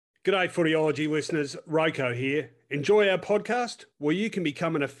G'day Footyology listeners, Roko here. Enjoy our podcast? Well, you can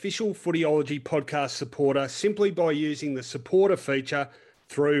become an official Footyology podcast supporter simply by using the supporter feature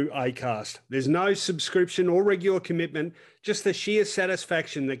through Acast. There's no subscription or regular commitment, just the sheer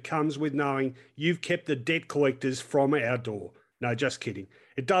satisfaction that comes with knowing you've kept the debt collectors from our door. No, just kidding.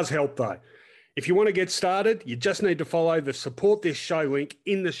 It does help though. If you want to get started, you just need to follow the support this show link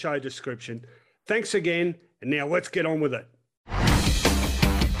in the show description. Thanks again, and now let's get on with it.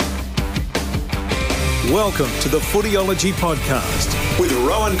 Welcome to the Footyology Podcast with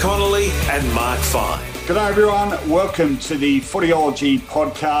Rowan Connolly and Mark Fine. G'day everyone, welcome to the Footyology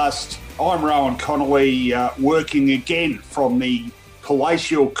Podcast. I'm Rowan Connolly, working again from the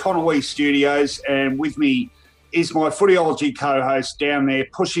palatial Connolly Studios, and with me is my Footyology co-host down there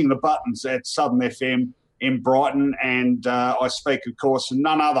pushing the buttons at Southern FM in Brighton, and I speak, of course, of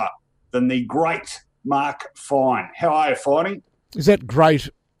none other than the great Mark Fine. How are you, Finey? Is that great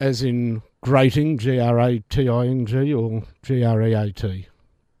as in grating, Grating, or Great?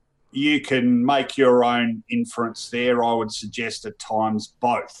 You can make your own inference there. I would suggest at times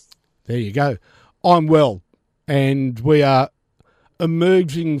both. There you go. I'm well, and we are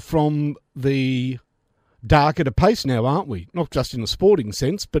emerging from the dark at a pace now, aren't we? Not just in a sporting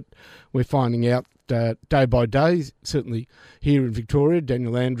sense, but we're finding out day by day, certainly here in Victoria,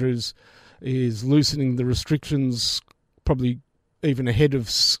 Daniel Andrews is loosening the restrictions probably even ahead of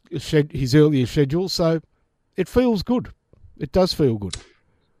his earlier schedule, so it feels good. It does feel good.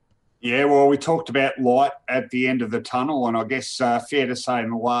 Yeah, well, we talked about light at the end of the tunnel, and I guess fair to say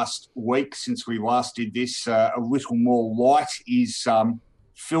in the last week since we last did this, a little more light is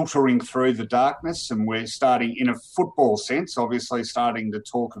filtering through the darkness, and we're starting, in a football sense, obviously starting to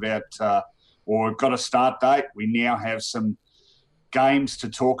talk about, or we've got a start date. We now have some games to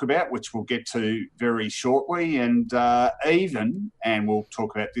talk about, which we'll get to very shortly, and and we'll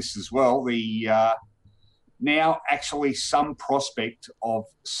talk about this as well, the now actually some prospect of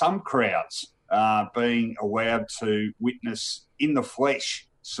some crowds being allowed to witness in the flesh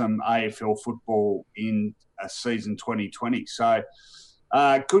some AFL football in season 2020. So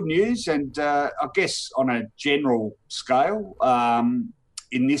good news, and I guess on a general scale,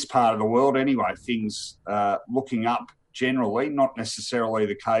 in this part of the world anyway, things looking up generally, not necessarily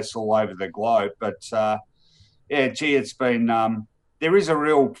the case all over the globe, but it's been, there is a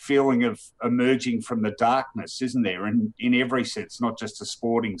real feeling of emerging from the darkness, isn't there? And in every sense, not just a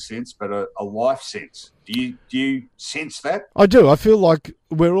sporting sense, but a life sense. Do you sense that? I do. I feel like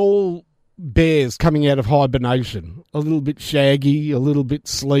we're all bears coming out of hibernation, a little bit shaggy, a little bit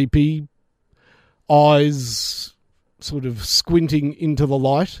sleepy, eyes sort of squinting into the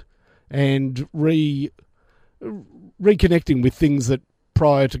light, and reconnecting with things that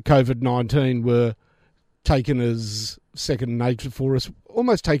prior to COVID-19 were taken as second nature for us,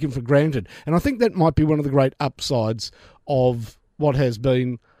 almost taken for granted. And I think that might be one of the great upsides of what has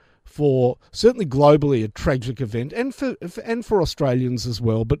been, for certainly globally, a tragic event, and for Australians as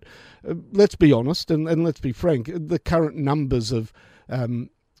well. But let's be honest and let's be frank, the current numbers of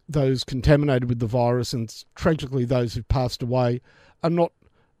those contaminated with the virus, and tragically those who've passed away, are not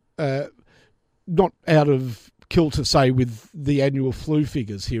out of kilter, say, with the annual flu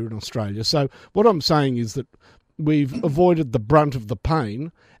figures here in Australia. So what I'm saying is that we've avoided the brunt of the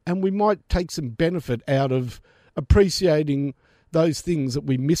pain, and we might take some benefit out of appreciating those things that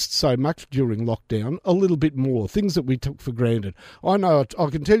we missed so much during lockdown a little bit more, things that we took for granted. I know, I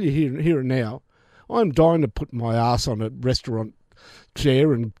can tell you here and now, I'm dying to put my ass on a restaurant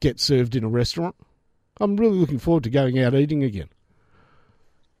chair and get served in a restaurant. I'm really looking forward to going out eating again.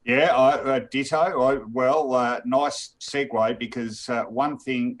 Yeah, ditto. Nice segue, because one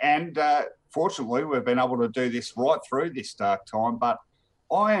thing, and fortunately we've been able to do this right through this dark time, but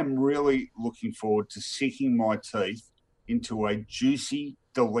I am really looking forward to sinking my teeth into a juicy,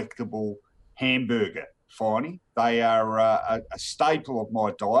 delectable hamburger, Finey. They are a staple of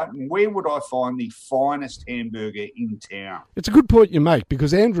my diet. And where would I find the finest hamburger in town? It's a good point you make,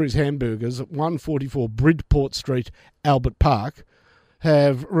 because Andrew's Hamburgers at 144 Bridport Street, Albert Park,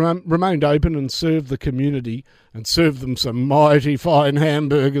 have remained open and served the community, and served them some mighty fine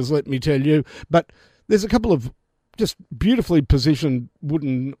hamburgers, let me tell you. But there's a couple of just beautifully positioned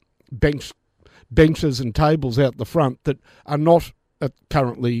wooden benches and tables out the front that are not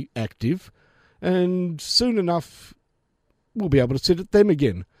currently active, and soon enough we'll be able to sit at them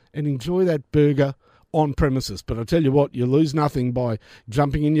again and enjoy that burger on premises. But I tell you what, you lose nothing by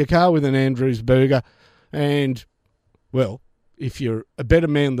jumping in your car with an Andrews burger, and, well, if you're a better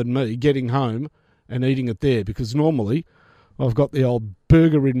man than me, getting home and eating it there, because normally I've got the old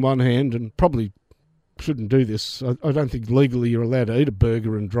burger in one hand and probably shouldn't do this. I don't think legally you're allowed to eat a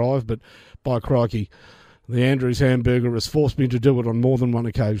burger and drive, but by crikey, the Andrews hamburger has forced me to do it on more than one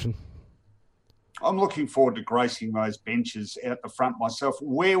occasion. I'm looking forward to gracing those benches out the front myself.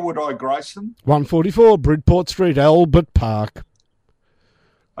 Where would I grace them? 144 Bridport Street, Albert Park.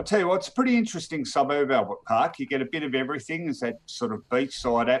 I'll tell you what, it's a pretty interesting suburb, Albert Park. You get a bit of everything. There's that sort of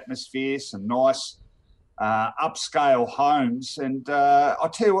beachside atmosphere, some nice upscale homes. And I'll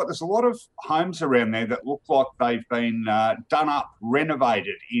tell you what, there's a lot of homes around there that look like they've been done up,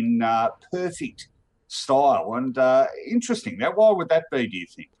 renovated in perfect style. And interesting. Now, why would that be, do you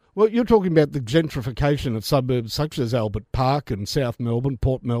think? Well, you're talking about the gentrification of suburbs such as Albert Park and South Melbourne,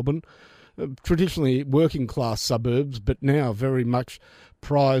 Port Melbourne, traditionally working-class suburbs, but now very much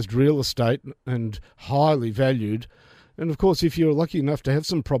prized real estate and highly valued. And, of course, if you're lucky enough to have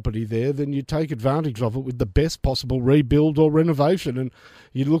some property there, then you take advantage of it with the best possible rebuild or renovation. And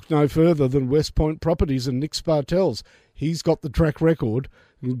you look no further than West Point Properties and Nick Spartels. He's got the track record.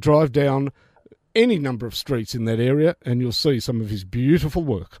 You drive down any number of streets in that area and you'll see some of his beautiful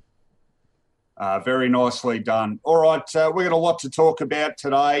work. Very nicely done. All right, we've got a lot to talk about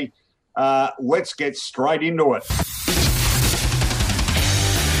today. Let's get straight into it.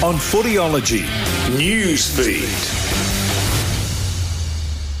 On Footyology Newsfeed.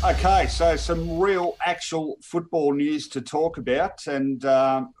 Okay, so some real actual football news to talk about. And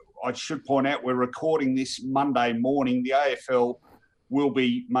I should point out we're recording this Monday morning. The AFL will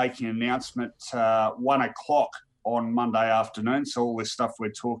be making an announcement 1 o'clock on Monday afternoon. So all this stuff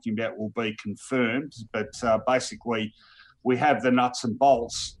we're talking about will be confirmed. But basically, we have the nuts and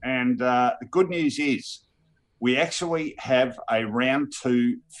bolts. And the good news is we actually have a round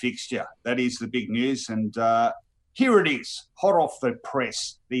 2 fixture. That is the big news. And here it is, hot off the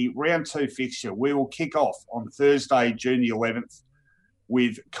press, the round 2 fixture. We will kick off on Thursday, June the 11th,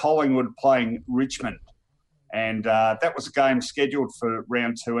 with Collingwood playing Richmond. And that was a game scheduled for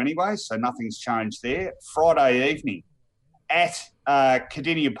round 2 anyway, so nothing's changed there. Friday evening at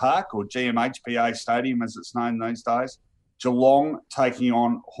Cardinia Park, or GMHBA Stadium as it's known these days, Geelong taking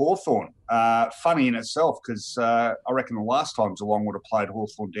on Hawthorn. Funny in itself, because I reckon the last time Geelong would have played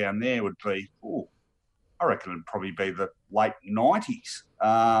Hawthorn down there would be, I reckon it'd probably be the late 90s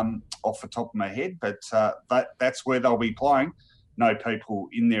off the top of my head, but that's where they'll be playing. No people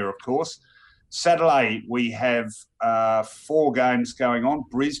in there, of course. Saturday, we have 4 games going on.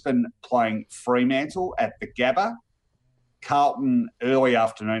 Brisbane playing Fremantle at the Gabba. Carlton, early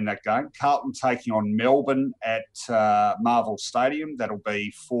afternoon, that game. Carlton taking on Melbourne at Marvel Stadium. That'll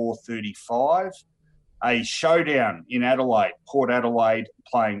be 4:35. A showdown in Adelaide. Port Adelaide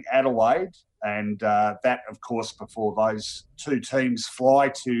playing Adelaide. And that, of course, before those 2 teams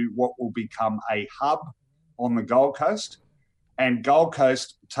fly to what will become a hub on the Gold Coast. And Gold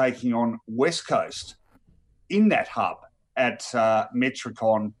Coast taking on West Coast in that hub at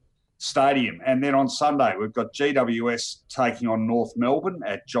Metricon Stadium. And then on Sunday, we've got GWS taking on North Melbourne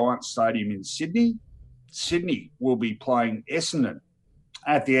at Giant Stadium in Sydney. Sydney will be playing Essendon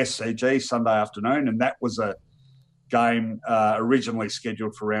at the SCG Sunday afternoon, and that was a game originally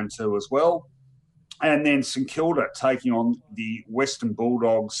scheduled for round 2 as well. And then St Kilda taking on the Western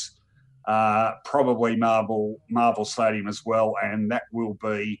Bulldogs, probably Marvel Stadium as well, and that will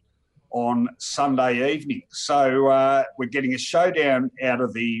be on Sunday evening. So we're getting a showdown out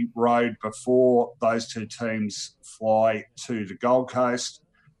of the road before those 2 teams fly to the Gold Coast,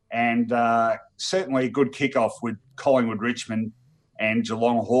 and certainly a good kickoff with Collingwood Richmond and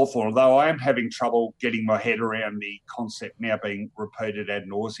Geelong Hawthorn, although I am having trouble getting my head around the concept now being repeated ad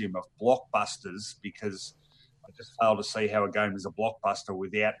nauseum of blockbusters, because I just fail to see how a game is a blockbuster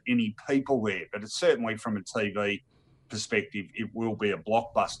without any people there. But it's certainly from a TV perspective, it will be a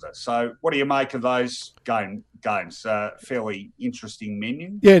blockbuster. So what do you make of those games? Fairly interesting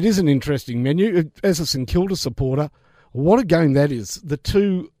menu. Yeah, it is an interesting menu. As a St Kilda supporter, what a game that is. The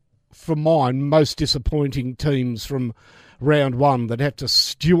 2, for mine, most disappointing teams from round 1 that have to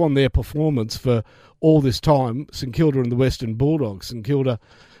stew on their performance for all this time, St Kilda and the Western Bulldogs. St Kilda,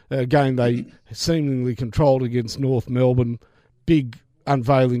 a game they seemingly controlled against North Melbourne, big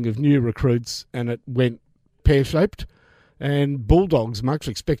unveiling of new recruits, and it went pear-shaped. And Bulldogs, much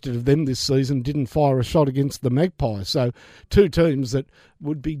expected of them this season, didn't fire a shot against the Magpies. So 2 teams that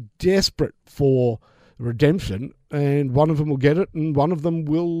would be desperate for redemption, and one of them will get it, and one of them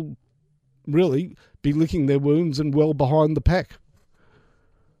will really be licking their wounds and well behind the pack.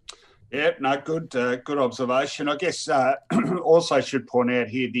 Yeah, no, good observation. I guess also should point out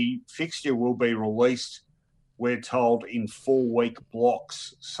here the fixture will be released, we're told, in 4-week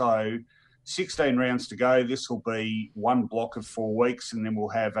blocks. So 16 rounds to go. This will be one block of 4 weeks, and then we'll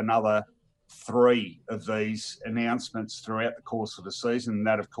have another 3 of these announcements throughout the course of the season. And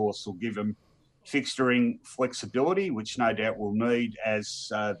that, of course, will give them fixturing flexibility, which no doubt we'll need as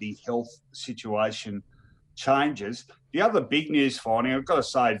the health situation changes. The other big news finding, I've got to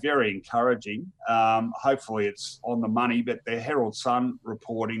say, very encouraging. Hopefully it's on the money, but the Herald Sun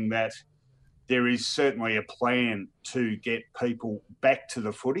reporting that there is certainly a plan to get people back to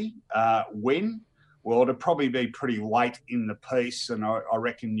the footy. When? Well, it'll probably be pretty late in the piece, and I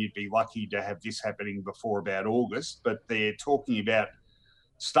reckon you'd be lucky to have this happening before about August. But they're talking about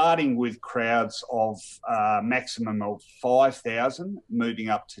starting with crowds of maximum of 5,000, moving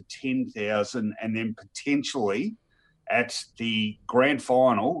up to 10,000, and then potentially at the grand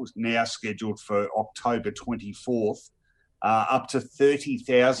final, now scheduled for October 24th, up to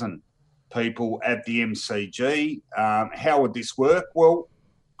 30,000 people at the MCG. How would this work? Well,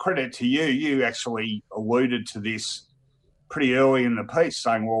 credit to you. You actually alluded to this pretty early in the piece,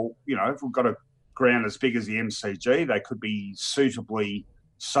 saying, well, you know, if we've got a ground as big as the MCG, they could be suitably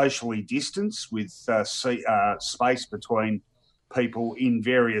socially distanced with space between people in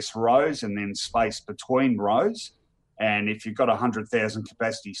various rows and then space between rows. And if you've got a 100,000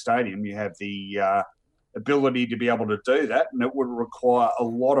 capacity stadium, you have the ability to be able to do that. And it would require a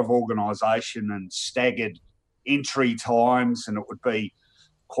lot of organisation and staggered entry times, and it would be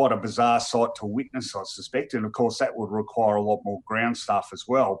quite a bizarre sight to witness, I suspect. And, of course, that would require a lot more ground stuff as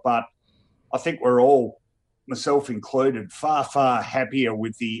well. But I think we're all, myself included, far, far happier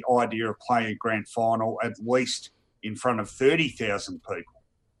with the idea of playing a grand final at least in front of 30,000 people.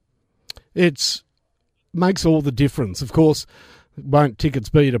 It makes all the difference. Of course, won't tickets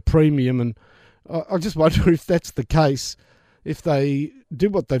be at a premium? And I just wonder if that's the case, if they do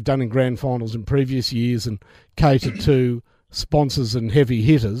what they've done in grand finals in previous years and cater to sponsors and heavy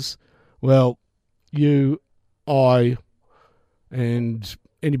hitters. Well, you, I, and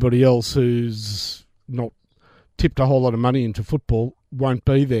anybody else who's not tipped a whole lot of money into football won't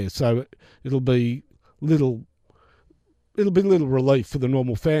be there. So it'll be little relief for the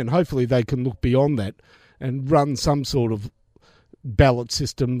normal fan. Hopefully they can look beyond that and run some sort of ballot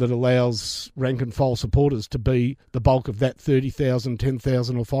system that allows rank and file supporters to be the bulk of that 30,000,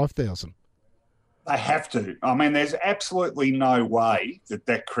 10,000 or 5,000. They have to. I mean, there's absolutely no way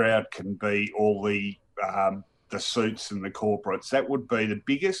that crowd can be all the suits and the corporates. That would be the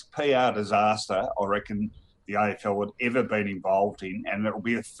biggest PR disaster, I reckon, the AFL had ever been involved in, and it'll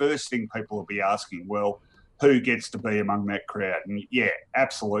be the first thing people will be asking, well, who gets to be among that crowd? And, yeah,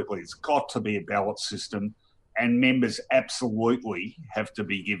 absolutely. It's got to be a ballot system, and members absolutely have to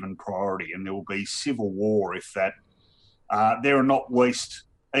be given priority, and there will be civil war if that. They're not least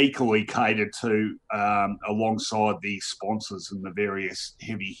equally catered to alongside the sponsors and the various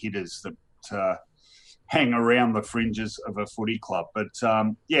heavy hitters that hang around the fringes of a footy club. But,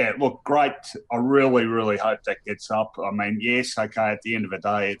 yeah, look, great. I really, really hope that gets up. I mean, yes, okay, at the end of the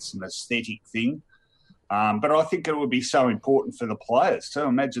day, it's an aesthetic thing. But I think it would be so important for the players to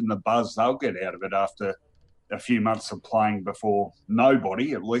imagine the buzz they'll get out of it after a few months of playing before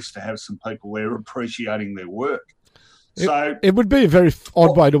nobody, at least to have some people there appreciating their work. So it would be a very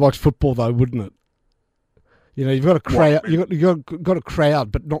odd way to watch football, though, wouldn't it? You know, you've got a crowd, you've got a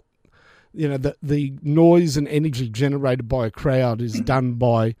crowd, but not, you know, the noise and energy generated by a crowd is done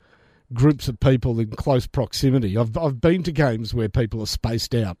by groups of people in close proximity. I've been to games where people are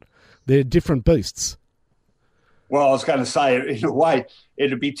spaced out. They're different beasts. Well, I was going to say, in a way,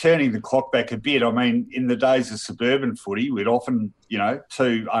 it'd be turning the clock back a bit. I mean, in the days of suburban footy, we'd often, you know,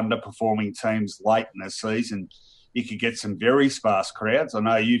 2 underperforming teams late in the season, you could get some very sparse crowds. I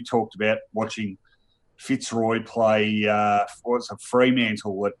know you talked about watching Fitzroy play,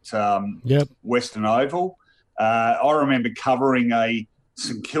 Fremantle at Western Oval. I remember covering a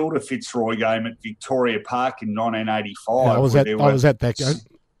St Kilda Fitzroy game at Victoria Park in 1985. Yeah, I was at that game.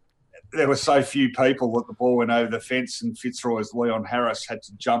 There were so few people that the ball went over the fence, and Fitzroy's Leon Harris had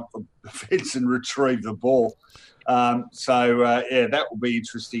to jump the fence and retrieve the ball. Yeah, that will be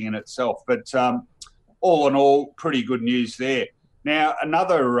interesting in itself. But all in all, pretty good news there. Now,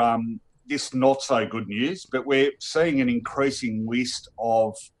 another, this not so good news, but we're seeing an increasing list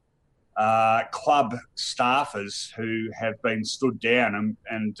of club staffers who have been stood down.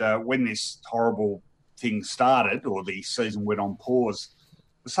 And when this horrible thing started, or the season went on pause,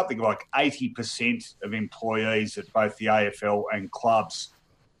 something like 80% of employees at both the AFL and clubs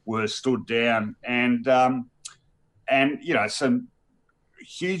were stood down, and you know, some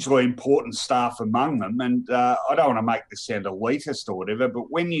hugely important staff among them. And I don't want to make this sound elitist or whatever, but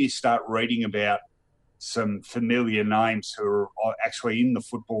when you start reading about some familiar names who are actually in the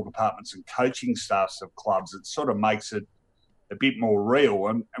football departments and coaching staffs of clubs, it sort of makes it a bit more real.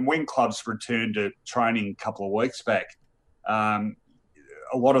 And when clubs returned to training a couple of weeks back,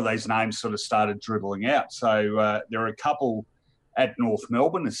 a lot of these names sort of started dribbling out. So there are a couple at North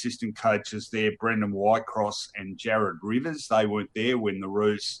Melbourne, assistant coaches there, Brendan Whitecross and Jared Rivers. They weren't there when the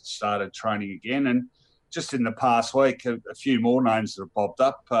Roos started training again. And just in the past week, a few more names that have popped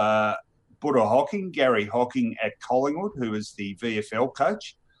up. Buddha Hocking, Gary Hocking at Collingwood, who is the VFL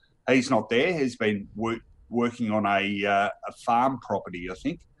coach. He's not there. He's been working on a farm property, I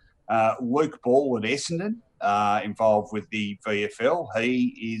think. Luke Ball at Essendon, involved with the VFL.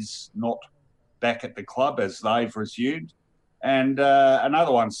 He is not back at the club as they've resumed. And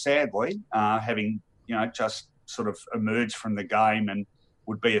another one, sadly, having just sort of emerged from the game and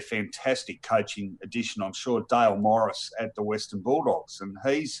would be a fantastic coaching addition, I'm sure, Dale Morris at the Western Bulldogs. And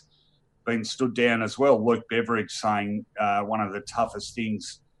he's been stood down as well. Luke Beveridge saying one of the toughest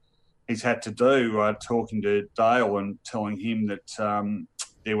things he's had to do, talking to Dale and telling him that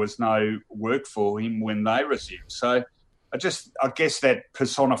there was no work for him when they resumed. So I guess that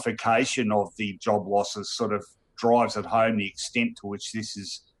personification of the job losses sort of drives at home the extent to which this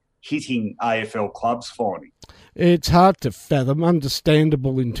is hitting AFL clubs finally. It's hard to fathom,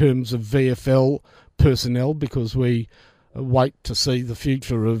 understandable in terms of VFL personnel, because we wait to see the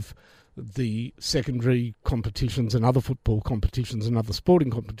future of the secondary competitions and other football competitions and other sporting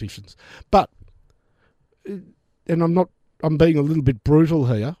competitions. But, and I'm being a little bit brutal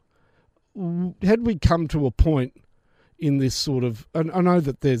here, had we come to a point in this sort of, and I know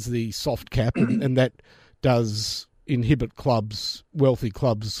that there's the soft cap and that does inhibit clubs, wealthy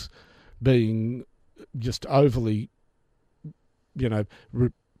clubs, being just overly,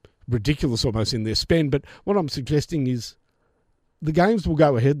 ridiculous almost in their spend. But what I'm suggesting is the games will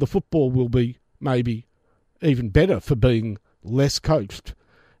go ahead. The football will be maybe even better for being less coached.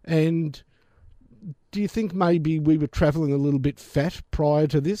 And do you think maybe we were travelling a little bit fat prior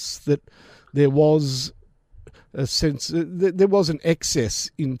to this, that there was a sense, there was an excess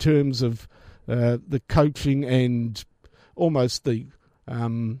in terms of the coaching and almost the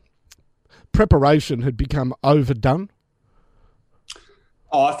preparation had become overdone?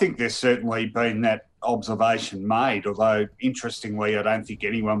 Oh, I think there's certainly been that observation made, although interestingly, I don't think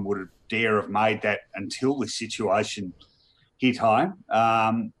anyone would dare have made that until the situation hit home.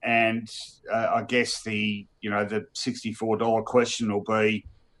 And I guess the $64 question will be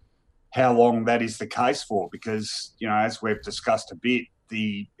how long that is the case for, because, as we've discussed a bit,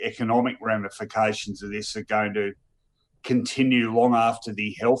 the economic ramifications of this are going to continue long after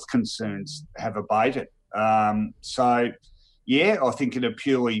the health concerns have abated. So, yeah, I think in a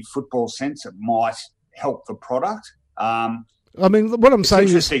purely football sense, it might help the product. What I'm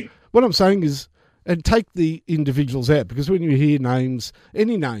saying is, and take the individuals out, because when you hear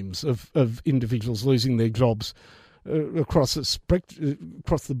any names of individuals losing their jobs across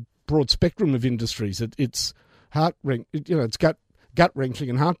the broad spectrum of industries, it's it's gut-wrenching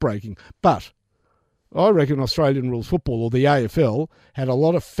and heartbreaking. But I reckon Australian rules football, or the AFL, had a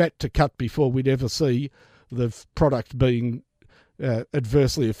lot of fat to cut before we'd ever see the product being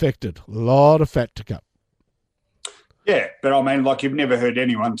adversely affected. A lot of fat to cut. Yeah, but you've never heard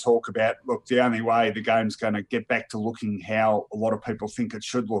anyone talk about, look, the only way the game's going to get back to looking how a lot of people think it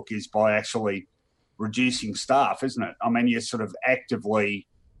should look is by actually reducing staff, isn't it? You're sort of actively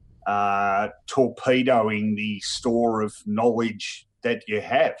torpedoing the store of knowledge that you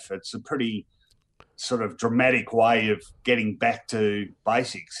have. It's a pretty sort of dramatic way of getting back to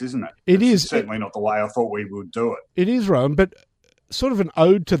basics, isn't it? It's certainly not the way I thought we would do it. It is, Rowan, but sort of an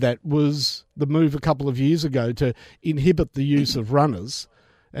ode to that was the move a couple of years ago to inhibit the use of runners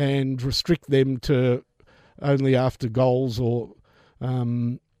and restrict them to only after goals, or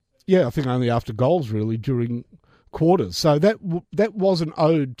I think only after goals really during quarters. So that was an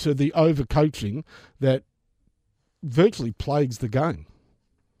ode to the overcoaching that virtually plagues the game.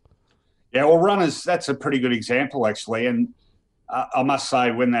 Yeah, well, runners, that's a pretty good example, actually. And I must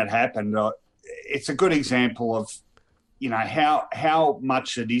say, when that happened, it's a good example of, how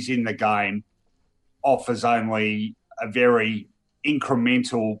much it is in the game offers only a very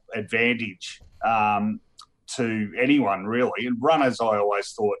incremental advantage to anyone, really. And runners, I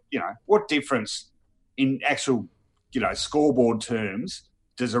always thought, what difference in actual, scoreboard terms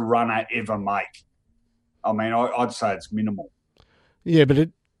does a runner ever make? I'd say it's minimal. Yeah, but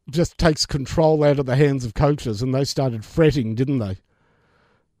it just takes control out of the hands of coaches, and they started fretting, didn't they?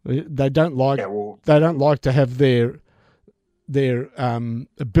 They don't like to have their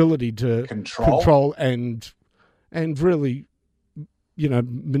ability to control and really,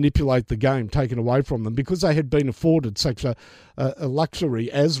 manipulate the game taken away from them, because they had been afforded such a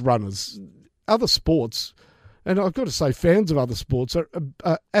luxury as runners. Other sports, And I've got to say, fans of other sports are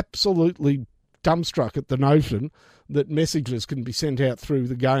absolutely dumbstruck at the notion that messages can be sent out through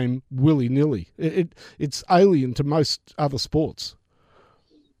the game willy-nilly. It's alien to most other sports.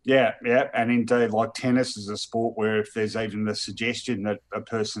 Yeah, and indeed, like tennis is a sport where if there's even the suggestion that a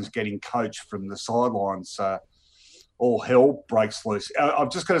person's getting coached from the sidelines, all hell breaks loose. I'm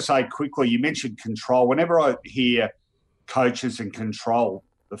just going to say quickly, you mentioned control. Whenever I hear coaches and control,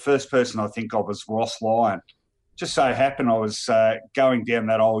 the first person I think of is Ross Lyon. Just so happened I was going down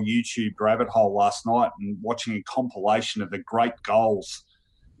that old YouTube rabbit hole last night and watching a compilation of the great goals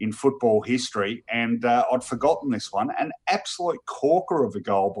in football history, and I'd forgotten this one. An absolute corker of a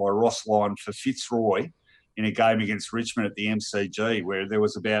goal by Ross Lyon for Fitzroy in a game against Richmond at the MCG, where there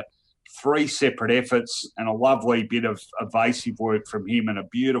was about 3 separate efforts and a lovely bit of evasive work from him and a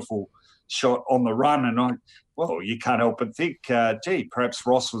beautiful shot on the run. And you can't help but think, perhaps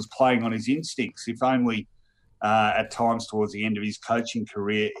Ross was playing on his instincts. If only at times towards the end of his coaching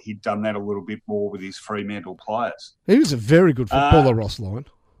career, he'd done that a little bit more with his Fremantle players. He was a very good footballer, Ross Lyon.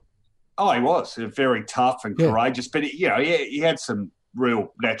 Oh, he was very tough and courageous, but he had some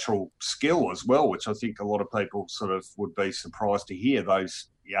real natural skill as well, which I think a lot of people sort of would be surprised to hear, those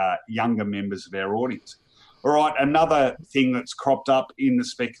younger members of our audience. All right, another thing that's cropped up in the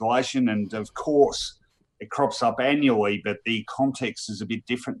speculation, and of course it crops up annually, but the context is a bit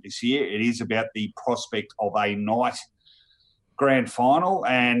different this year. It is about the prospect of a night grand final,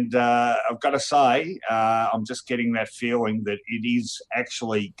 and I've got to say, I'm just getting that feeling that it is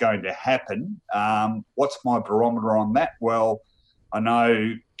actually going to happen. What's my barometer on that? Well, I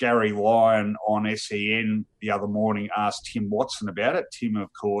know Gary Lyon on SEN the other morning asked Tim Watson about it. Tim, of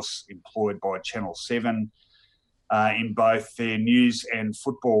course, employed by Channel 7 in both their news and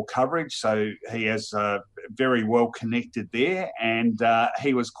football coverage, so he has very well connected there, and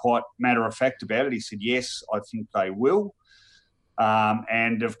he was quite matter-of-fact about it. He said, yes, I think they will.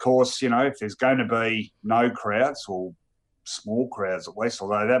 And, of course, if there's going to be no crowds, or small crowds at least,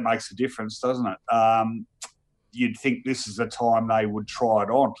 although that makes a difference, doesn't it? You'd think this is the time they would try it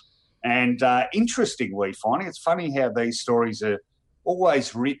on. And interestingly, it's funny how these stories are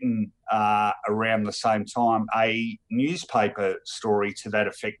always written around the same time. A newspaper story to that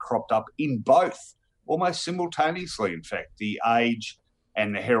effect cropped up in both, almost simultaneously, in fact, the Age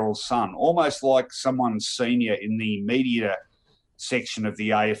and the Herald Sun, almost like someone senior in the media section of the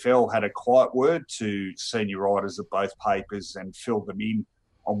AFL had a quiet word to senior writers of both papers and filled them in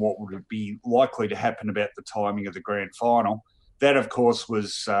on what would be likely to happen about the timing of the grand final. That, of course,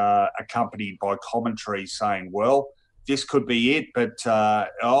 was accompanied by commentary saying, well, this could be it, but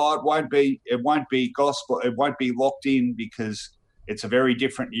it won't be gospel. It won't be locked in because it's a very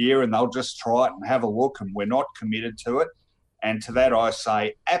different year and they'll just try it and have a look, and we're not committed to it. And to that I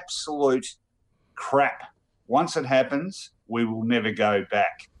say, absolute crap. Once it happens, we will never go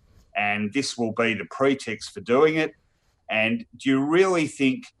back. And this will be the pretext for doing it. And do you really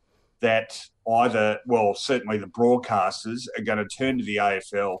think that certainly the broadcasters are going to turn to the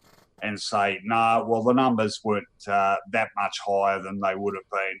AFL and say, the numbers weren't that much higher than they would have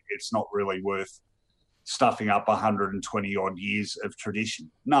been. It's not really worth stuffing up 120 odd years of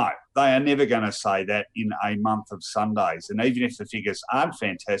tradition. No, they are never going to say that in a month of Sundays. And even if the figures aren't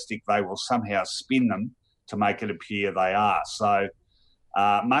fantastic, they will somehow spin them to make it appear they are. So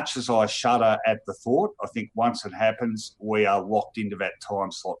much as I shudder at the thought, I think once it happens, we are locked into that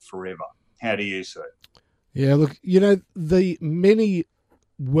time slot forever. How do you see it? Yeah, look, the many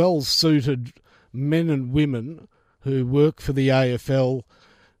well-suited men and women who work for the AFL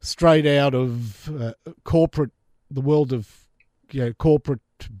straight out of the world of corporate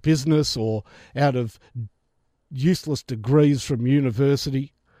business, or out of useless degrees from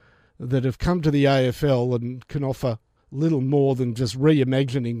university, that have come to the AFL and can offer little more than just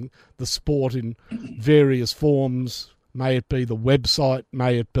reimagining the sport in various forms, may it be the website,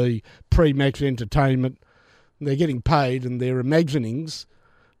 may it be pre-match entertainment. They're getting paid, and their imaginings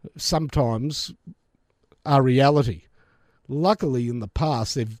sometimes are reality. Luckily, in the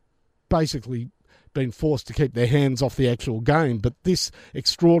past, they've basically been forced to keep their hands off the actual game, but this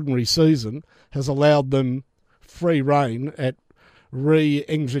extraordinary season has allowed them free rein at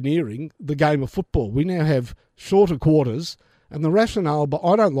re-engineering the game of football. We now have shorter quarters, and the rationale, but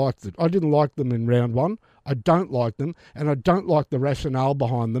I don't like that. I didn't like them in round one. I don't like them, and I don't like the rationale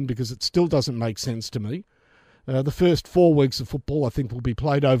behind them because it still doesn't make sense to me. The first 4 weeks of football, I think, will be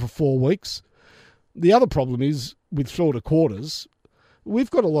played over 4 weeks. The other problem is, with shorter quarters, we've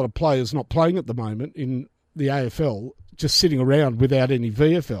got a lot of players not playing at the moment in the AFL, just sitting around without any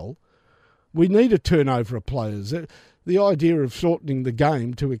VFL. We need a turnover of players. The idea of shortening the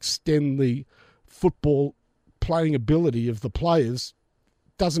game to extend the football playing ability of the players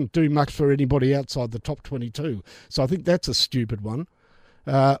doesn't do much for anybody outside the top 22. So I think that's a stupid one.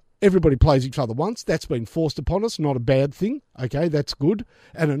 Everybody plays each other once. That's been forced upon us. Not a bad thing. Okay, that's good.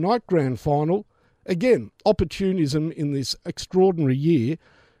 And a night grand final, again, opportunism in this extraordinary year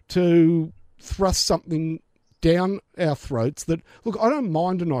to thrust something down our throats that, look, I don't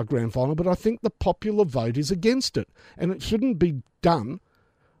mind a night grand final, but I think the popular vote is against it. And it shouldn't be done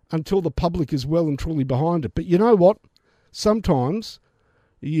until the public is well and truly behind it. But you know what? Sometimes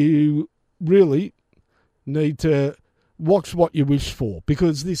you really need to watch what you wish for,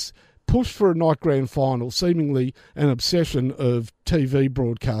 because this push for a night grand final, seemingly an obsession of TV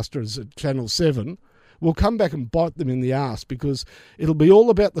broadcasters at Channel 7, will come back and bite them in the arse, because it'll be all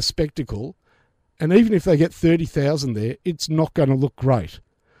about the spectacle, and even if they get 30,000 there, it's not going to look great.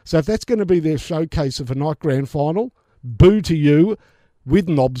 So if that's going to be their showcase of a night grand final, boo to you with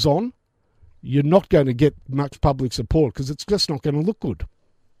knobs on. You're not going to get much public support because it's just not going to look good.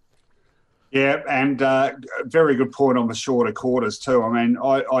 Yeah, and very good point on the shorter quarters too. I mean,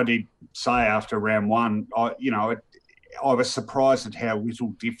 I did say after round one, I was surprised at how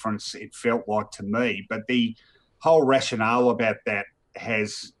little difference it felt like to me. But the whole rationale about that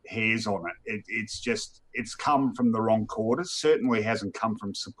has hairs on it. It's come from the wrong quarters. Certainly hasn't come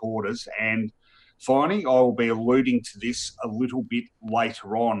from supporters. And finally, I will be alluding to this a little bit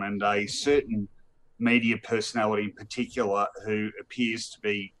later on, and a certain media personality in particular who appears to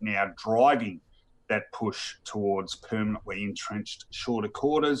be now driving that push towards permanently entrenched shorter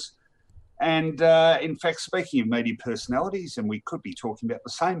quarters. And in fact, speaking of media personalities, and we could be talking about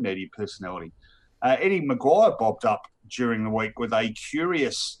the same media personality, Eddie Maguire bobbed up during the week with a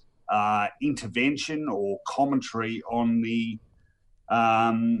curious intervention or commentary on the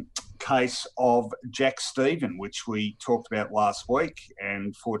case of Jack Stephen, which we talked about last week,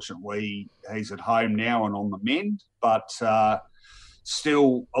 and fortunately he's at home now and on the mend, but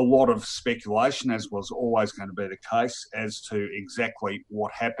still a lot of speculation, as was always going to be the case, as to exactly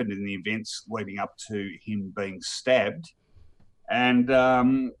what happened in the events leading up to him being stabbed. And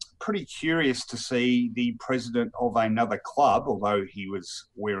pretty curious to see the president of another club, although he was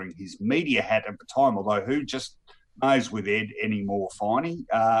wearing his media hat at the time, although who just knows with Ed anymore, Finey,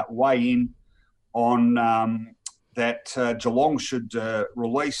 weigh in on that Geelong should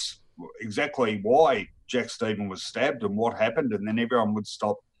release exactly why Jack Stephen was stabbed and what happened, and then everyone would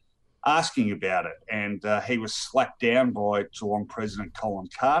stop asking about it. And he was slapped down by Geelong President Colin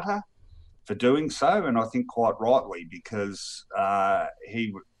Carter for doing so, and I think quite rightly, because I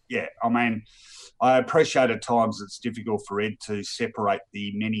appreciate at times it's difficult for Ed to separate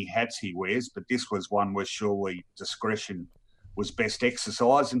the many hats he wears, but this was one where surely discretion was best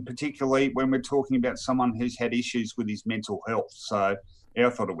exercised, and particularly when we're talking about someone who's had issues with his mental health. So I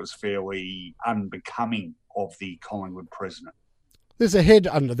thought it was fairly unbecoming of the Collingwood president. There's a head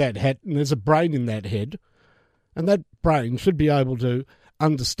under that hat and there's a brain in that head, and that brain should be able to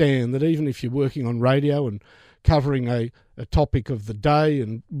understand that even if you're working on radio and covering a topic of the day,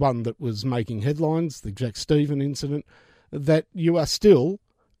 and one that was making headlines, the Jack Stephen incident, that you are still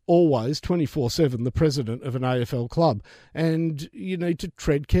always 24/7 the president of an AFL club, and you need to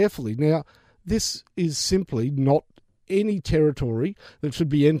tread carefully. Now, this is simply not any territory that should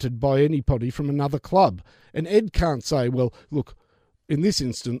be entered by anybody from another club. And Ed can't say, well, look, in this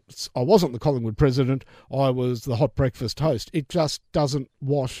instance, I wasn't the Collingwood president, I was the hot breakfast host. It just doesn't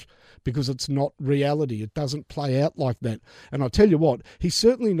wash, because it's not reality. It doesn't play out like that. And I tell you what, he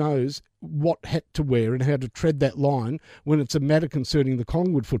certainly knows what hat to wear and how to tread that line when it's a matter concerning the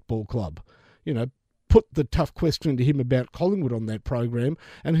Collingwood Football Club. You know, put the tough question to him about Collingwood on that program,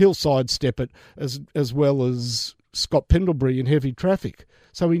 and he'll sidestep it as well as Scott Pendlebury in Heavy Traffic.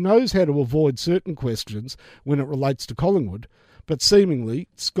 So he knows how to avoid certain questions when it relates to Collingwood, but seemingly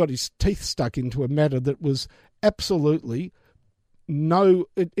it's got his teeth stuck into a matter that was absolutely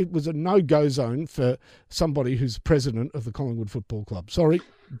it was a no-go zone for somebody who's president of the Collingwood Football Club. Sorry,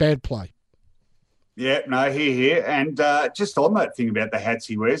 bad play. Yeah, no, here. And just on that thing about the hats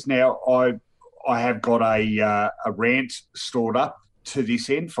he wears, now I have got a rant stored up to this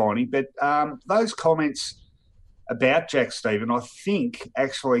end, Finey, but those comments about Jack Stephen, I think,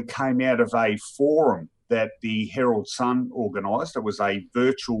 actually came out of a forum that the Herald Sun organised. It was a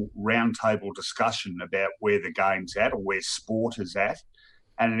virtual roundtable discussion about where the game's at, or where sport is at.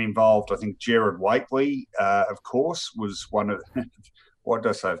 And it involved, I think, Gerard Wakely, of course, was one of... Why did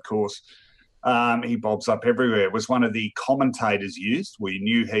I say of course? He bobs up everywhere. It was one of the commentators used. We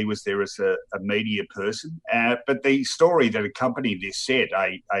knew he was there as a media person. But the story that accompanied this said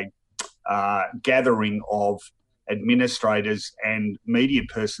a gathering of administrators and media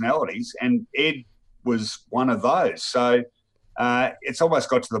personalities, and Ed was one of those. So it's almost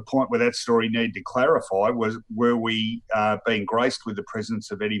got to the point where that story needed to clarify, were we being graced with the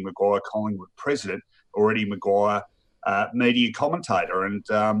presence of Eddie Maguire, Collingwood president, or Eddie Maguire, media commentator? And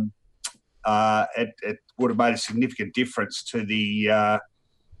it would have made a significant difference to the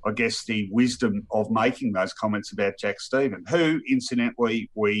wisdom of making those comments about Jack Stephen, who, incidentally,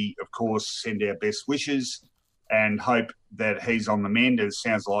 we, of course, send our best wishes and hope that he's on the mend. It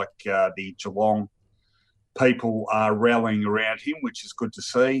sounds like the Geelong people are rallying around him, which is good to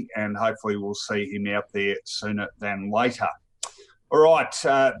see, and hopefully we'll see him out there sooner than later. All right,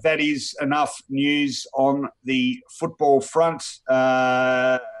 that is enough news on the football front.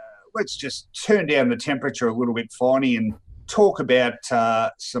 Let's just turn down the temperature a little bit, Finey, and talk about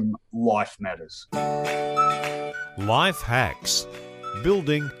some life matters. Life hacks.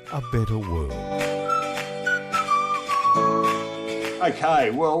 Building a better world. Okay,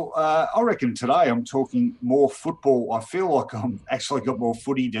 well, I reckon today I'm talking more football. I feel like I'm actually got more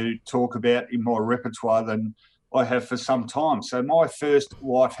footy to talk about in my repertoire than I have for some time. So my first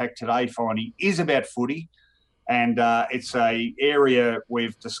life hack today, Finey, is about footy, and it's a area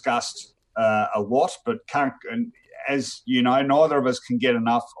we've discussed a lot, but can't. And as you know, neither of us can get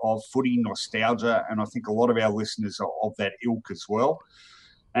enough of footy nostalgia, and I think a lot of our listeners are of that ilk as well.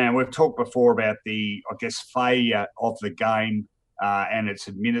 And we've talked before about the, failure of the game and its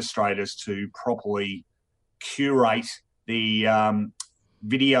administrators to properly curate the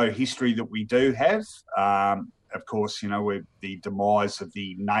video history that we do have. Of course, with the demise of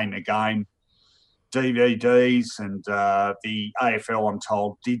the Name a Game DVDs and the AFL, I'm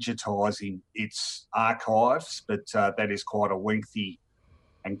told, digitising its archives, but that is quite a lengthy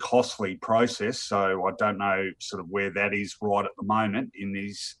and costly process. So I don't know sort of where that is right at the moment in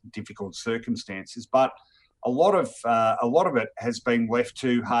these difficult circumstances. But a lot of it has been left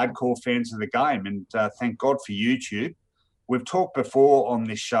to hardcore fans of the game, and thank God for YouTube. We've talked before on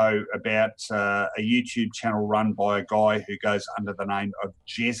this show about a YouTube channel run by a guy who goes under the name of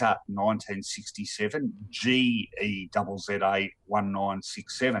Jezza1967,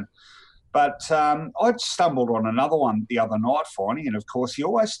 GEZZA1967. But I stumbled on another one the other night, Finey, and of course you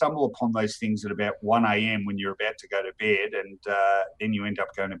always stumble upon those things at about 1 a.m. when you're about to go to bed, and then you end up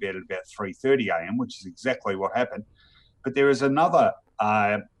going to bed at about 3:30 a.m., which is exactly what happened. But there is another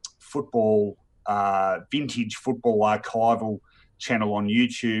vintage football archival channel on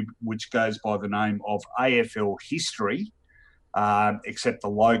YouTube, which goes by the name of AFL History, except the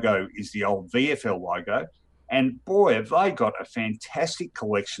logo is the old VFL logo. And boy, have they got a fantastic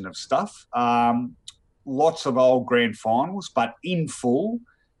collection of stuff. Lots of old grand finals, but in full,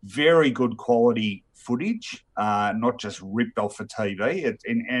 very good quality footage, not just ripped off the TV.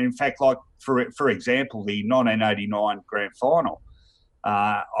 And in fact, like for example, the 1989 grand final,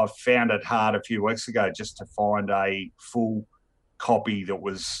 I found it hard a few weeks ago just to find a full copy that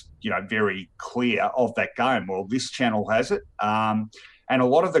was, very clear of that game. Well, this channel has it. And a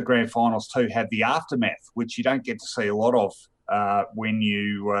lot of the grand finals too have the aftermath, which you don't get to see a lot of when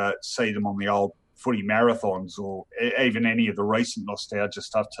you see them on the old footy marathons or even any of the recent nostalgia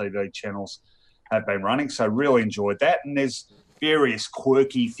stuff TV channels have been running. So really enjoyed that. And there's various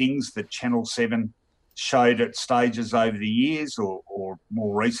quirky things that Channel 7 showed at stages over the years, or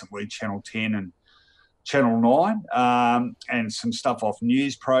more recently Channel 10 and Channel 9, and some stuff off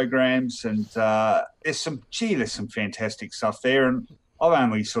news programs. And there's some fantastic stuff there. And I've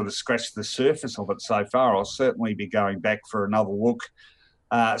only sort of scratched the surface of it so far. I'll certainly be going back for another look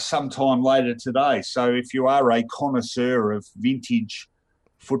sometime later today. So if you are a connoisseur of vintage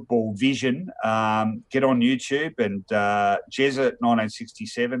football vision, get on YouTube and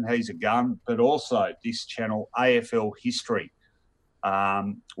Jezza1967, he's a gun, but also this channel, AFL History,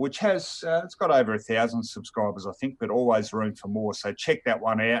 which has it's got over 1,000 subscribers, I think, but always room for more. So check that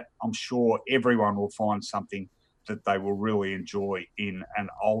one out. I'm sure everyone will find something that they will really enjoy in an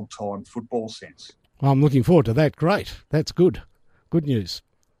old-time football sense. Well, I'm looking forward to that. Great. That's good. Good news.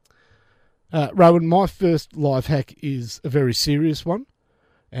 Rowan, my first life hack is a very serious one,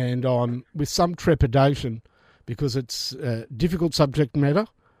 and I'm with some trepidation because it's a difficult subject matter,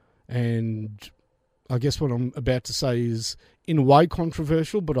 and I guess what I'm about to say is in a way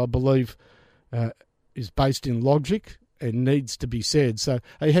controversial, but I believe is based in logic and needs to be said. So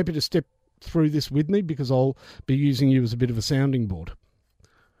are you happy to step through this with me, because I'll be using you as a bit of a sounding board?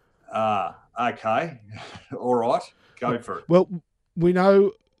 Okay. All right. Go for it. Well, we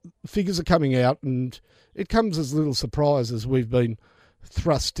know figures are coming out, and it comes as little surprise as we've been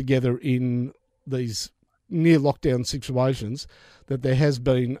thrust together in these near lockdown situations that there has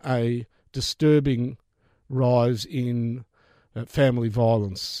been a disturbing rise in family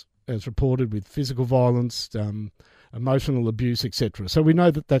violence as reported, with physical violence, emotional abuse, etc. So we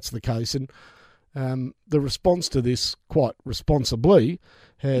know that that's the case, and the response to this, quite responsibly,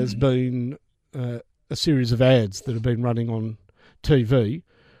 has been a series of ads that have been running on TV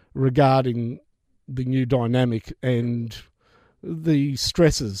regarding the new dynamic and the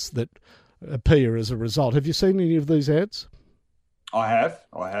stresses that appear as a result. Have you seen any of these ads? I have.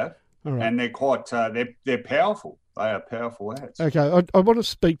 All right. And they're quite, they're powerful. They are powerful ads. Okay, I want to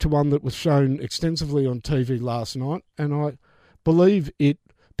speak to one that was shown extensively on TV last night, and I believe it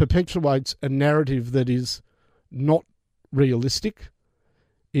perpetuates a narrative that is not realistic.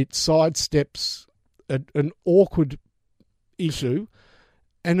 It sidesteps an awkward issue,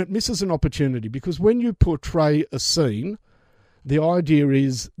 and it misses an opportunity, because when you portray a scene, the idea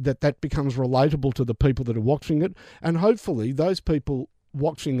is that that becomes relatable to the people that are watching it, and hopefully those people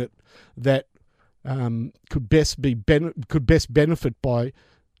watching it that could best benefit by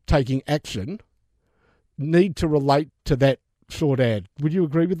taking action need to relate to that short ad. Would you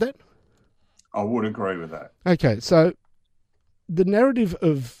agree with that? I would agree with that. Okay, so the narrative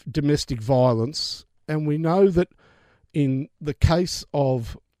of domestic violence, and we know that in the case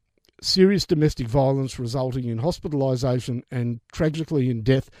of serious domestic violence resulting in hospitalisation and tragically in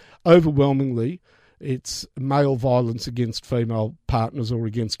death, overwhelmingly it's male violence against female partners or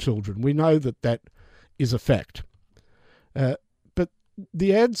against children. We know that that is a fact. But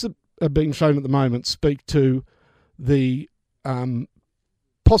the ads that are being shown at the moment speak to the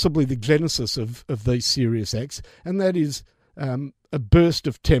possibly the genesis of these serious acts, and that is a burst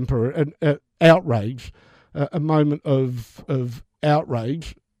of temper, an outrage, a moment of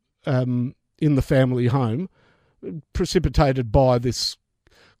outrage in the family home, precipitated by this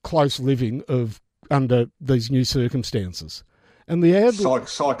close living under these new circumstances. And the ad...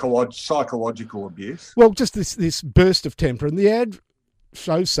 Psychological abuse. Well, just this burst of temper. And the ad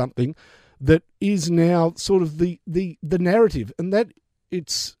shows something that is now sort of the narrative, and that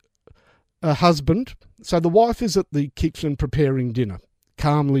it's a husband. So the wife is at the kitchen preparing dinner,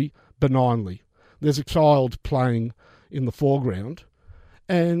 calmly, benignly. There's a child playing in the foreground,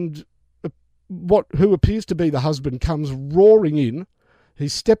 and who appears to be the husband comes roaring in.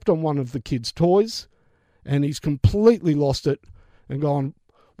 He's stepped on one of the kids' toys, and he's completely lost it and gone,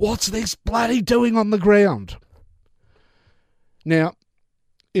 "What's this bloody doing on the ground?" Now,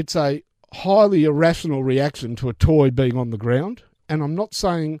 it's a highly irrational reaction to a toy being on the ground, and I'm not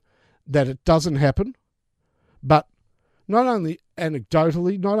saying that it doesn't happen, but not only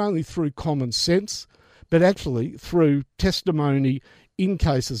anecdotally, not only through common sense, but actually through testimony in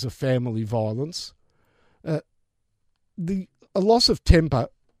cases of family violence, a loss of temper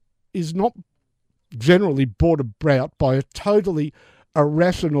is not generally brought about by a totally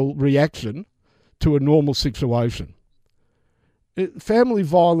irrational reaction to a normal situation. Family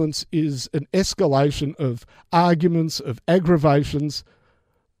violence is an escalation of arguments, of aggravations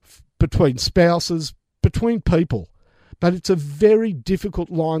between spouses, between people. But it's a very difficult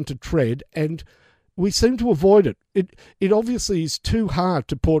line to tread, and we seem to avoid it. It obviously is too hard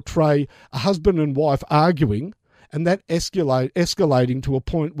to portray a husband and wife arguing and that escalating to a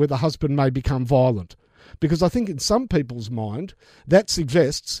point where the husband may become violent. Because I think in some people's mind, that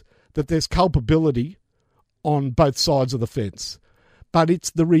suggests that there's culpability on both sides of the fence. But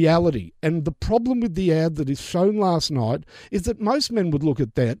it's the reality. And the problem with the ad that is shown last night is that most men would look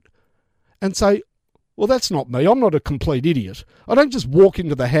at that and say, well, that's not me. I'm not a complete idiot. I don't just walk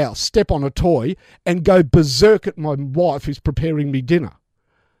into the house, step on a toy, and go berserk at my wife who's preparing me dinner.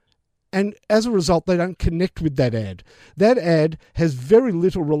 And as a result, they don't connect with that ad. That ad has very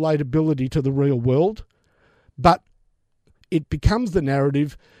little relatability to the real world, but it becomes the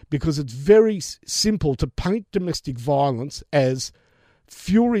narrative because it's very simple to paint domestic violence as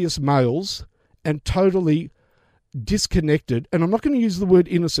furious males and totally disconnected, and I'm not going to use the word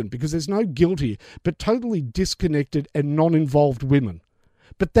innocent because there's no guilt here, but totally disconnected and non-involved women.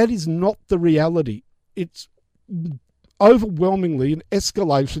 But that is not the reality. It's overwhelmingly an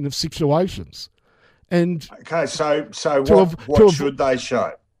escalation of situations. And okay, so what should they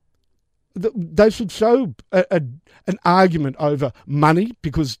show? They should show an argument over money,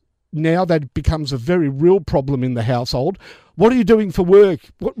 because now that becomes a very real problem in the household. What are you doing for work?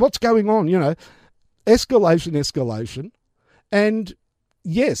 What's going on? You know, escalation. And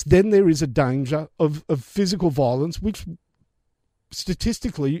yes, then there is a danger of physical violence, which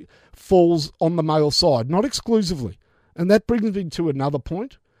statistically falls on the male side, not exclusively. And that brings me to another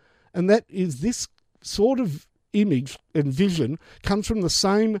point, and that is this sort of image and vision comes from the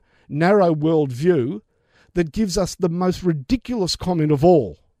same narrow world view that gives us the most ridiculous comment of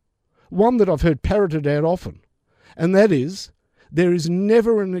all, one that I've heard parroted out often, and that is there is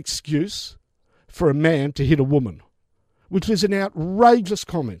never an excuse for a man to hit a woman, which is an outrageous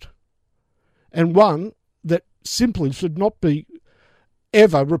comment, and one that simply should not be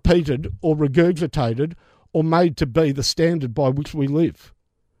ever repeated or regurgitated or made to be the standard by which we live.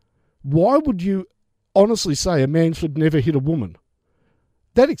 Why would you honestly say a man should never hit a woman?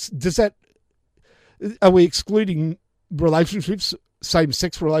 Are we excluding relationships,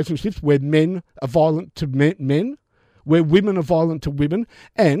 same-sex relationships, where men are violent to men, where women are violent to women,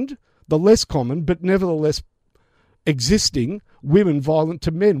 and the less common but nevertheless existing women violent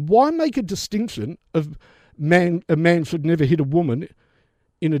to men? Why make a distinction of a man should never hit a woman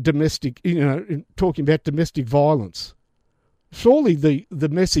in a domestic, in talking about domestic violence? Surely the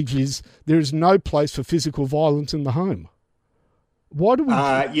message is there is no place for physical violence in the home. Why do we?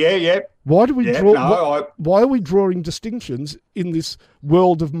 Why do we draw? Why are we drawing distinctions in this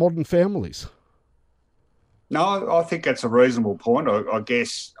world of modern families? No, I think that's a reasonable point. I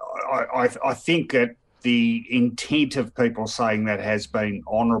guess I think that the intent of people saying that has been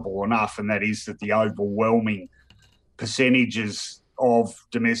honourable enough, and that is that the overwhelming percentages of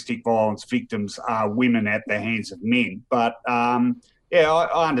domestic violence victims are women at the hands of men. But, I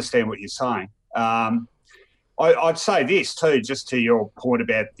understand what you're saying. I'd say this too, just to your point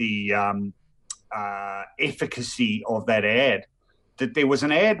about the efficacy of that ad, that there was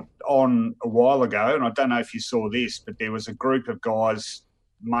an ad on a while ago, and I don't know if you saw this, but there was a group of guys,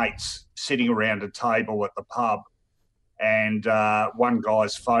 mates, sitting around a table at the pub, and one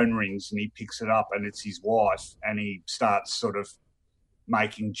guy's phone rings and he picks it up and it's his wife, and he starts sort of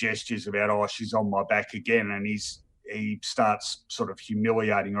making gestures about, oh, she's on my back again, and he starts sort of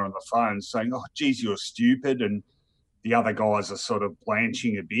humiliating her on the phone, saying, oh, geez, you're stupid, and the other guys are sort of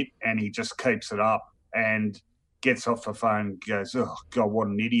blanching a bit, and he just keeps it up and gets off the phone and goes, oh, God, what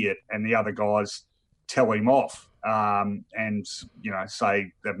an idiot, and the other guys tell him off and,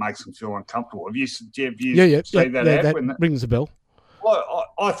 say that makes them feel uncomfortable. Have you seen that ad? That rings a bell. Well,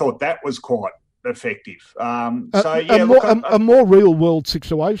 I thought that was quite effective. A more real-world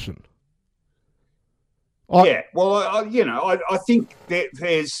situation. I think that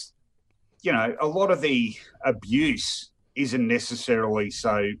there's, a lot of the abuse isn't necessarily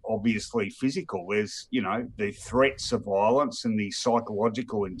so obviously physical. There's, the threats of violence and the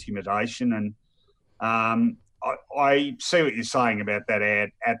psychological intimidation. And I see what you're saying about that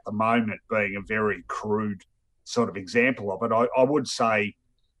ad at the moment being a very crude sort of example of it. I would say,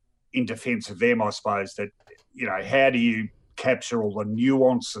 in defence of them, I suppose, that, how do you capture all the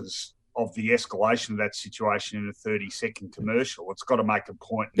nuances of the escalation of that situation in a 30-second commercial? It's got to make a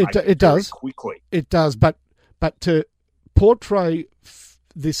point. It does quickly. It does, but to portray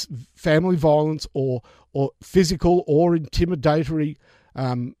this family violence or physical or intimidatory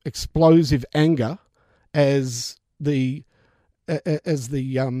explosive anger as the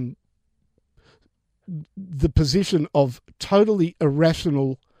position of totally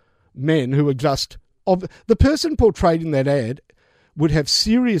irrational men who are just the person portrayed in that ad would have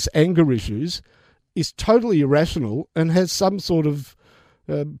serious anger issues, is totally irrational, and has some sort of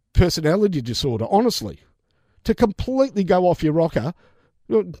personality disorder, honestly. To completely go off your rocker,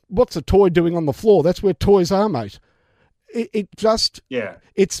 what's a toy doing on the floor? That's where toys are, mate. It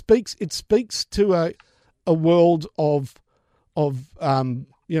speaks to a world of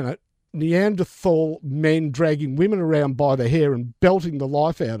Neanderthal men dragging women around by the hair and belting the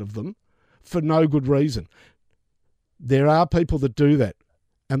life out of them for no good reason. There are people that do that,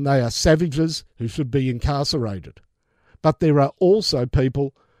 and they are savages who should be incarcerated. But there are also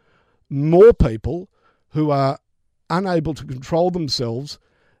more people, who are unable to control themselves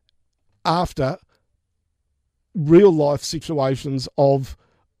after real-life situations of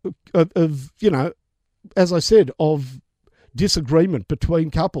as I said, of disagreement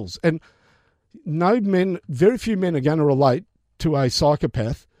between couples. And very few men are going to relate to a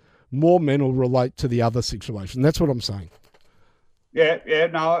psychopath. More men will relate to the other situation. That's what I'm saying.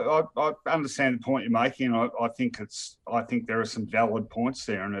 No, I understand the point you're making. I think there are some valid points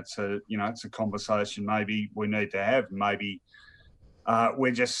there, and it's a conversation maybe we need to have. Maybe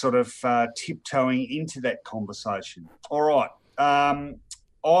we're just sort of tiptoeing into that conversation. All right.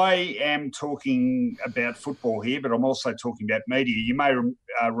 I am talking about football here, but I'm also talking about media. You may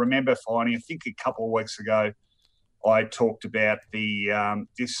remember, Finey, I think a couple of weeks ago, I talked about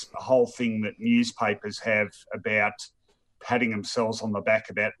this whole thing that newspapers have about patting themselves on the back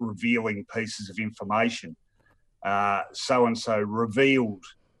about revealing pieces of information. So-and-so revealed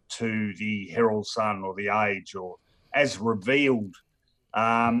to the Herald Sun or the Age, or as revealed.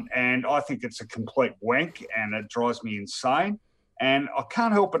 And I think it's a complete wank, and it drives me insane. And I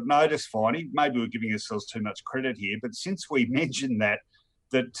can't help but notice, Finey, maybe we're giving ourselves too much credit here, but since we mentioned that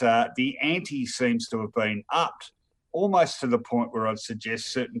the ante seems to have been upped, almost to the point where I'd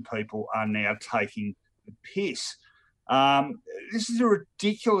suggest certain people are now taking the piss. This is a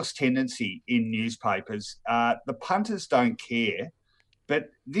ridiculous tendency in newspapers. The punters don't care,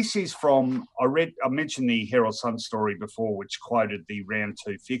 but this is from, I mentioned the Herald Sun story before, which quoted the round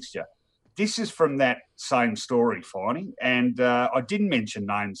 2 fixture. This is from that same story, Finey, and I didn't mention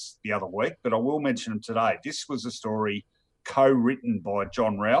names the other week, but I will mention them today. This was a story co-written by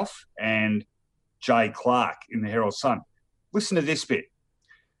John Ralph and Jay Clark in the Herald Sun. Listen to this bit.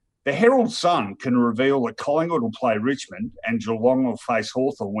 The Herald Sun can reveal that Collingwood will play Richmond and Geelong will face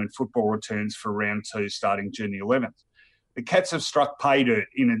Hawthorn when football returns for round 2 starting June the 11th. The Cats have struck pay dirt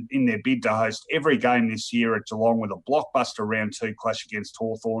in their bid to host every game this year at Geelong with a blockbuster round 2 clash against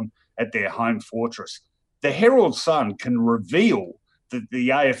Hawthorn at their home fortress. The Herald Sun can reveal that the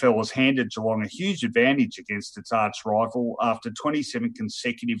AFL has handed Geelong a huge advantage against its arch rival after 27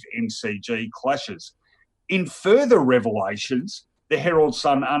 consecutive MCG clashes. In further revelations, the Herald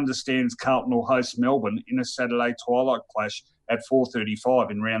Sun understands Carlton will host Melbourne in a Saturday twilight clash at 4:35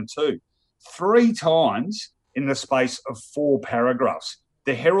 in round 2. 3 times in the space of 4 paragraphs,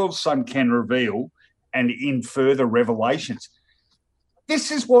 the Herald Sun can reveal, and in further revelations. This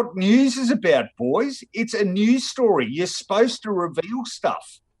is what news is about, boys. It's a news story. You're supposed to reveal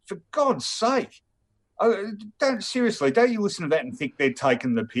stuff. For God's sake. Don't you listen to that and think they're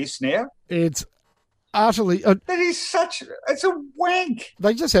taking the piss now? It's utterly... it's a wank.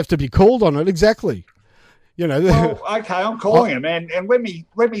 They just have to be called on it, exactly. You know. Well, okay, I'm calling him, and let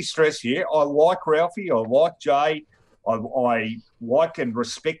me stress here. I like Ralphie, I like Jay, I like and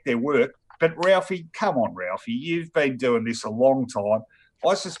respect their work. But Ralphie, come on, Ralphie, you've been doing this a long time.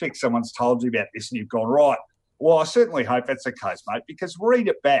 I suspect someone's told you about this, and you've gone right. Well, I certainly hope that's the case, mate. Because read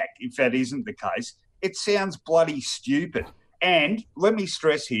it back if that isn't the case. It sounds bloody stupid. And let me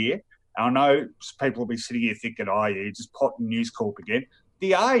stress here. I know people will be sitting here thinking, oh, yeah, just potting News Corp again.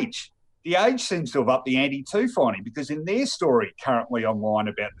 The age seems to have upped the ante too, Finey, because in their story currently online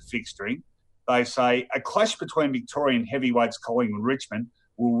about the fixturing, they say a clash between Victorian heavyweights Collingwood and Richmond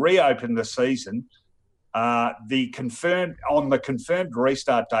will reopen the season on the confirmed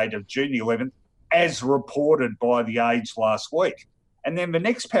restart date of June the 11th, as reported by The Age last week. And then the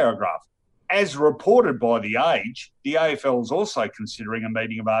next paragraph, as reported by The Age, the AFL is also considering a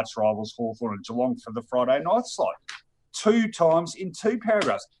meeting of arch rivals Hawthorn and Geelong for the Friday night slot. 2 times in 2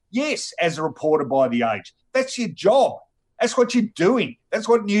 paragraphs. Yes, as reported by The Age. That's your job. That's what you're doing. That's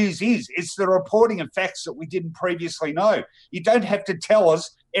what news is. It's the reporting of facts that we didn't previously know. You don't have to tell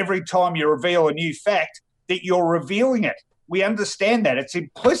us every time you reveal a new fact that you're revealing it. We understand that. It's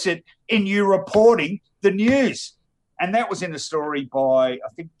implicit in you reporting the news. And that was in a story by, I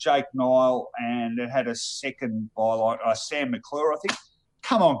think, Jake Nile, and it had a second by Sam McClure, I think.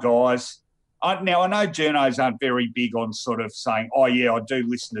 Come on, guys. Now, I know journos aren't very big on sort of saying, oh, yeah, I do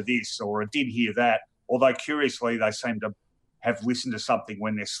listen to this, or I did hear that, although curiously they seem to have listened to something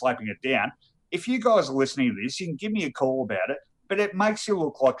when they're slapping it down. If you guys are listening to this, you can give me a call about it, but it makes you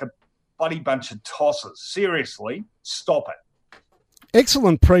look like a bloody bunch of tossers. Seriously, stop it.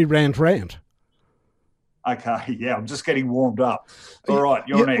 Excellent pre-rant rant. Okay, yeah, I'm just getting warmed up. All right,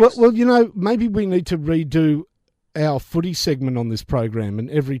 you're next. Well, you know, maybe we need to redo our footy segment on this program,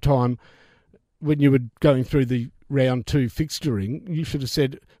 and every time when you were going through the round 2 fixturing, you should have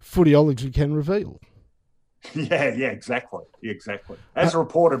said Footyology can reveal. Yeah, exactly. As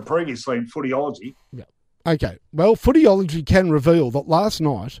reported previously in Footyology. Yeah. Okay. Well, Footyology can reveal that last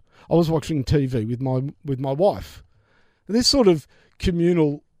night I was watching TV with my wife. This sort of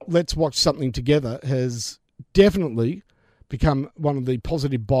communal let's watch something together has definitely become one of the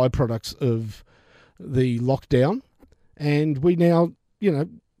positive byproducts of the lockdown. And we now,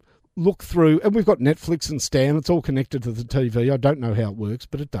 look through, and we've got Netflix and Stan. It's all connected to the TV. I don't know how it works,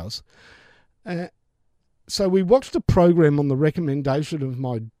 but it does. So we watched a program on the recommendation of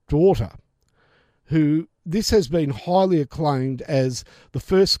my daughter, who this has been highly acclaimed as the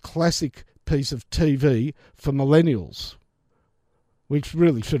first classic piece of TV for millennials, which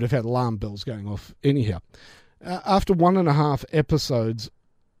really should have had alarm bells going off anyhow. After 1.5 episodes,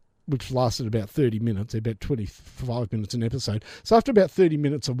 which lasted about 30 minutes, about 25 minutes an episode. So after about 30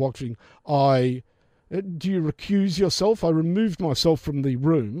 minutes of watching, do you recuse yourself? I removed myself from the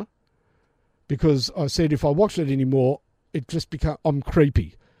room because I said if I watch it anymore, I'm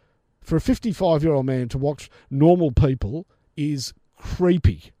creepy. For a 55-year-old man to watch Normal People is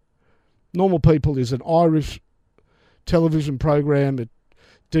creepy. Normal People is an Irish television program. It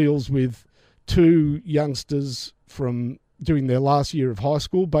deals with 2 youngsters from doing their last year of high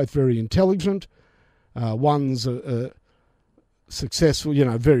school, both very intelligent. One's successful,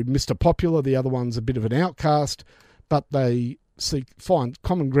 very Mr. Popular. The other one's a bit of an outcast, but they find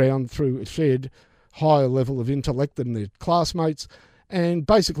common ground through a shared higher level of intellect than their classmates. And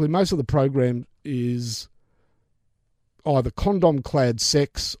basically most of the program is either condom-clad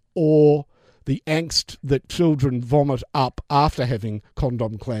sex or the angst that children vomit up after having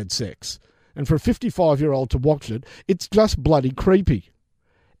condom-clad sex. And for a 55-year-old to watch it, it's just bloody creepy.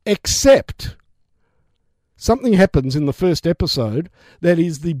 Except something happens in the first episode that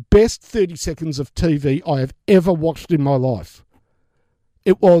is the best 30 seconds of TV I have ever watched in my life.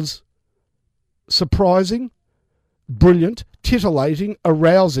 It was surprising, brilliant, titillating,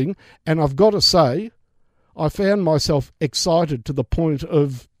 arousing, and I've got to say, I found myself excited to the point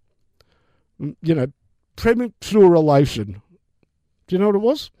of, premature elation. Do you know what it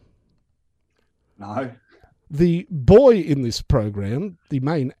was? No. The boy in this program, the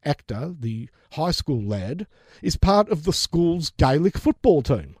main actor, the high school lad, is part of the school's Gaelic football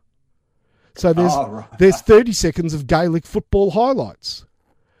team. So there's 30 seconds of Gaelic football highlights.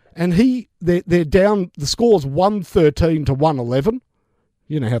 And they're down, the score's 113 to 111.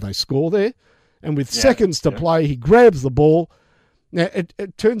 You know how they score there. And with seconds to play, he grabs the ball. Now,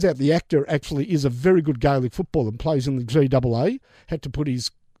 it turns out the actor actually is a very good Gaelic footballer and plays in the GAA. Had to put his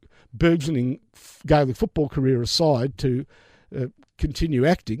burgeoning Gaelic football career aside to continue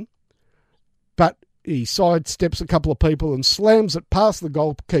acting. But he sidesteps a couple of people and slams it past the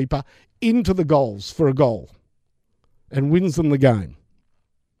goalkeeper into the goals for a goal and wins them the game.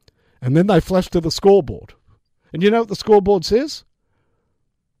 And then they flash to the scoreboard. And you know what the scoreboard says?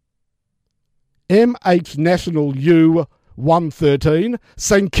 MH National U 113,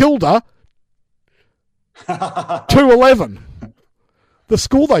 St Kilda 211. The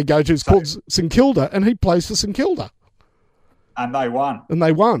school they go to is called St Kilda, and he plays for St Kilda. And they won.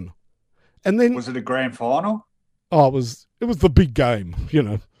 And then was it a grand final? Oh, it was the big game,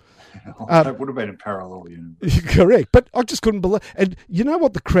 That would have been a parallel universe. Correct. But I just couldn't believe. And you know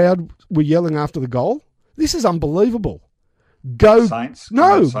what the crowd were yelling after the goal? This is unbelievable. Go Saints?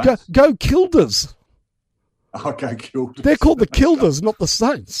 No, Saints? go Kildas. Oh, go Kildas. They're called the Kildas, not the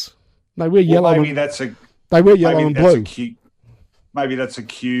Saints. They wear yellow. Maybe they wear yellow and blue. Maybe that's a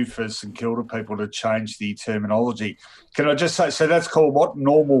cue for St Kilda people to change the terminology. Can I just say, so that's called what?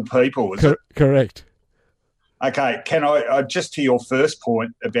 Normal people, is it? Correct. Okay, can I just to your first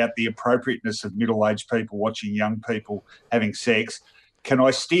point about the appropriateness of middle-aged people watching young people having sex, can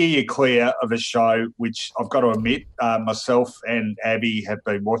I steer you clear of a show which I've got to admit myself and Abby have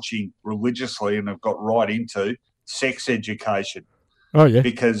been watching religiously and have got right into, Sex Education. Oh, yeah.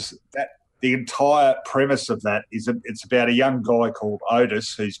 Because the entire premise of that is it's about a young guy called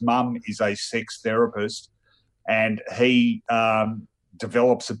Otis whose mum is a sex therapist, and he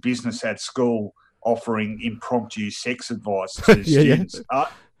develops a business at school offering impromptu sex advice to students. Yeah.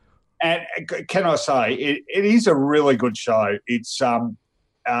 And can I say, it is a really good show. It's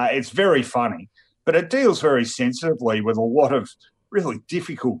very funny, but it deals very sensitively with a lot of really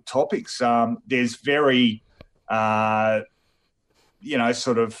difficult topics. There's very, and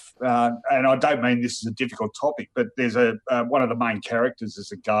I don't mean this is a difficult topic, but there's one of the main characters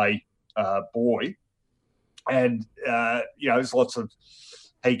is a gay boy, and there's lots of.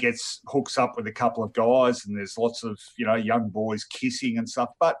 He hooks up with a couple of guys, and there's lots of, young boys kissing and stuff.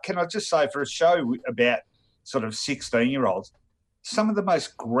 But can I just say, for a show about sort of 16-year-olds, some of the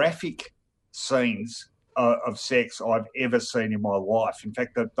most graphic scenes of sex I've ever seen in my life. In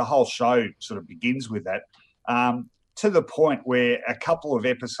fact, the whole show sort of begins with that, to the point where a couple of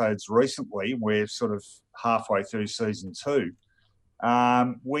episodes recently, we're sort of halfway through season 2,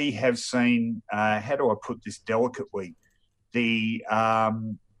 we have seen, how do I put this delicately, the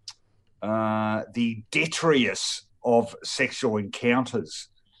detritus of sexual encounters,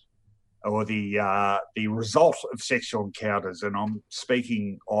 or the result of sexual encounters, and I'm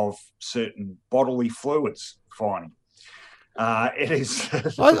speaking of certain bodily fluids finding. It is.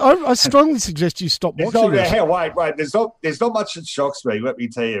 I strongly suggest you stop watching it. Wait. There's not much that shocks me. Let me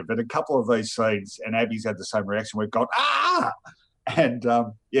tell you. But a couple of these scenes, and Abby's had the same reaction. We've gone and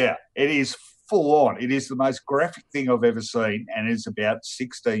it is. Full on. It is the most graphic thing I've ever seen, and it's about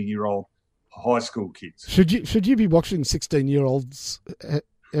 16-year-old high school kids. Should you be watching 16-year-olds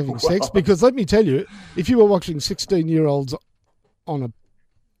having sex? Because let me tell you, if you were watching 16-year-olds on a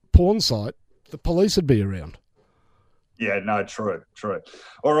porn site, the police would be around. Yeah, no, true.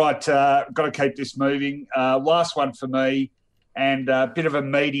 All right, got to keep this moving. Last one for me, and a bit of a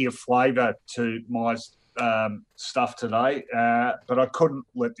media flavour to my stuff today, but I couldn't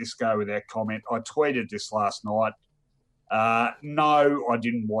let this go without comment. I tweeted this last night. No, I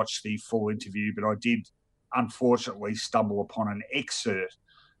didn't watch the full interview, but I did unfortunately stumble upon an excerpt,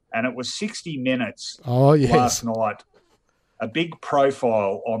 and it was 60 Minutes last night. A big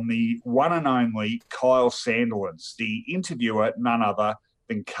profile on the one and only Kyle Sandilands, the interviewer, none other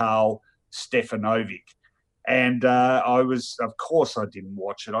than Carl Stefanovic. And of course I didn't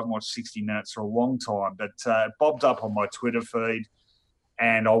watch it. I haven't watched 60 Minutes for a long time, but it bobbed up on my Twitter feed,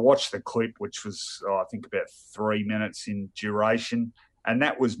 and I watched the clip, which was, I think, about 3 minutes in duration, and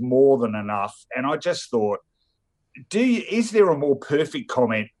that was more than enough. And I just thought, is there a more perfect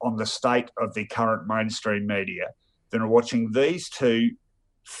comment on the state of the current mainstream media than watching these two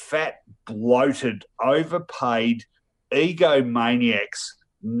fat, bloated, overpaid, egomaniacs,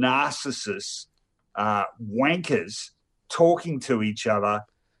 narcissists, wankers talking to each other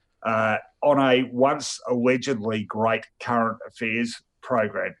on a once allegedly great current affairs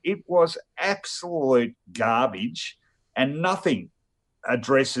program? It was absolute garbage, and nothing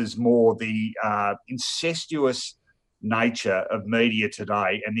addresses more the incestuous nature of media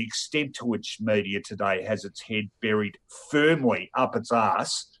today and the extent to which media today has its head buried firmly up its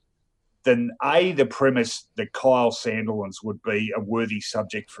arse than the premise that Kyle Sandilands would be a worthy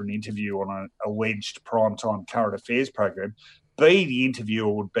subject for an interview on an alleged primetime current affairs program. The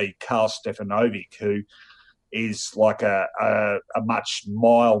interviewer would be Carl Stefanovic, who is like a much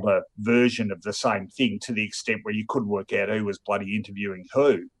milder version of the same thing, to the extent where you couldn't work out who was bloody interviewing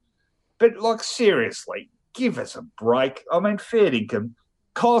who. But, like, seriously, give us a break. I mean, fair dinkum.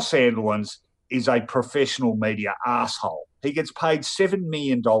 Kyle Sandilands is a professional media arsehole. He gets paid $7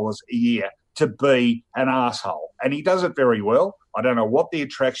 million a year to be an arsehole, and he does it very well. I don't know what the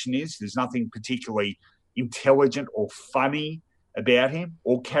attraction is. There's nothing particularly intelligent or funny about him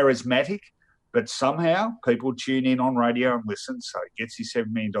or charismatic, but somehow people tune in on radio and listen, so he gets his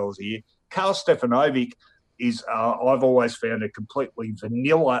 $7 million a year. Carl Stefanovic is, I've always found, a completely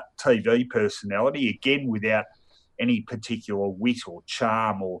vanilla TV personality, again, without any particular wit or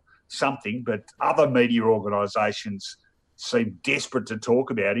charm or something, but other media organisations seem desperate to talk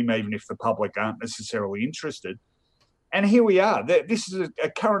about him, even if the public aren't necessarily interested. And here we are. This is a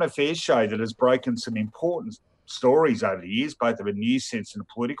current affairs show that has broken some important stories over the years, both of a news sense and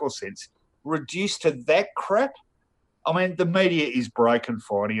a political sense, reduced to that crap. I mean, the media is broken,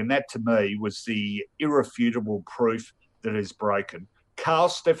 Finey, and that to me was the irrefutable proof that it's broken. Carl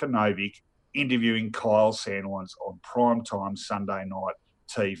Stefanovic interviewing Kyle Sandilands on primetime Sunday night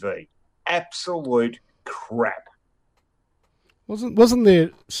TV. Absolute crap. Wasn't there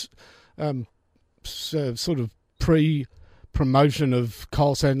sort of pre-promotion of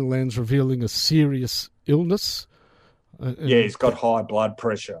Kyle Sandilands revealing a serious illness? Yeah, he's got high blood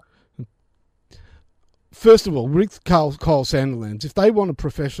pressure. First of all, with Kyle Sandilands, if they want a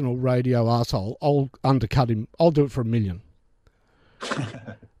professional radio arsehole, I'll undercut him. I'll do it for $1 million.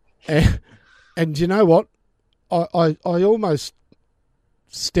 and you know what? I almost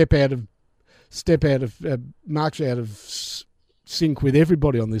march out of sync with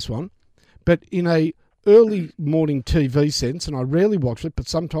everybody on this one. But in a early morning TV sense, and I rarely watch it, but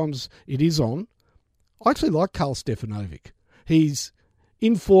sometimes it is on, I actually like Carl Stefanovic. He's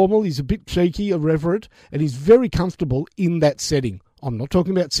informal, he's a bit cheeky, irreverent, and he's very comfortable in that setting. I'm not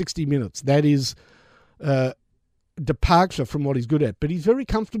talking about 60 Minutes. That is departure from what he's good at. But he's very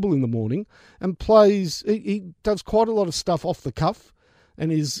comfortable in the morning and he does quite a lot of stuff off the cuff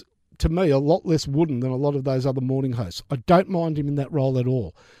and is, to me, a lot less wooden than a lot of those other morning hosts. I don't mind him in that role at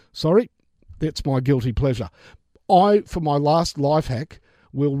all. Sorry, that's my guilty pleasure. For my last life hack,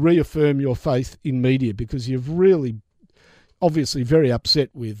 will reaffirm your faith in media, because you've really obviously very upset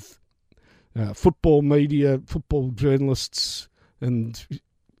with football media, football journalists, and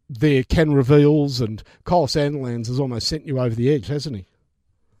their can reveals, and Kyle Sandilands has almost sent you over the edge, hasn't he?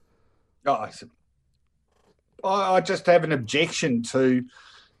 Oh, I just have an objection to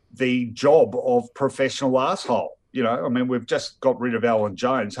the job of professional arsehole. You know, I mean, we've just got rid of Alan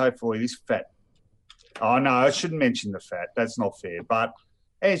Jones. Hopefully this fat... Oh, no, I shouldn't mention the fat. That's not fair. But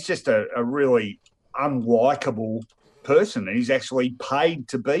it's just a really unlikable person, and he's actually paid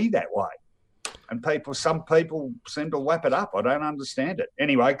to be that way. And some people seem to lap it up. I don't understand it.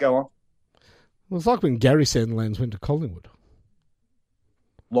 Anyway, go on. Well, it's like when Gary Sandilands went to Collingwood.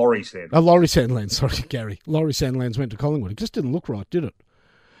 Laurie Sandilands. Oh, Laurie Sandilands. Sorry, Gary. Laurie Sandilands went to Collingwood. It just didn't look right, did it?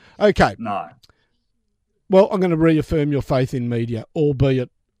 Okay. No. Well, I'm going to reaffirm your faith in media, albeit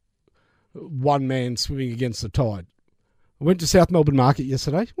one man swimming against the tide. I went to South Melbourne Market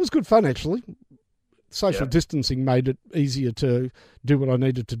yesterday. It was good fun, actually. Social distancing made it easier to do what I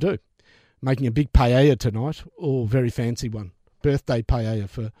needed to do. Making a big paella tonight, or very fancy one. Birthday paella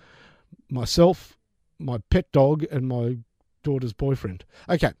for myself, my pet dog and my daughter's boyfriend.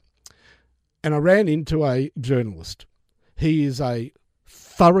 Okay. And I ran into a journalist. He is a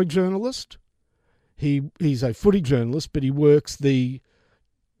thorough journalist. He's a footy journalist, but he works the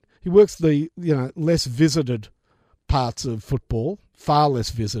less visited parts of football, far less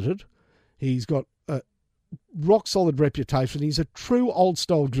visited. He's got a rock solid reputation. He's a true old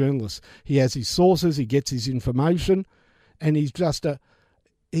style journalist. He has his sources, he gets his information, and he's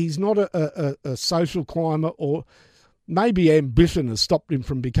not a social climber, or maybe ambition has stopped him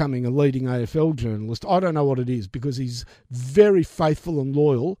from becoming a leading AFL journalist. I don't know what it is, because he's very faithful and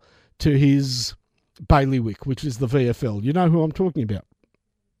loyal to his bailiwick, which is the VFL. You know who I'm talking about?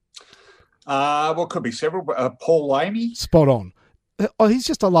 Well, could be several. Paul Lamey? Spot on. Oh, he's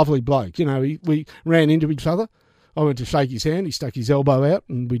just a lovely bloke. You know, we ran into each other. I went to shake his hand. He stuck his elbow out,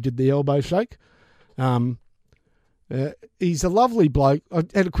 and we did the elbow shake. He's a lovely bloke. I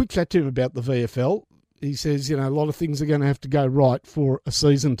had a quick chat to him about the VFL. He says, a lot of things are going to have to go right for a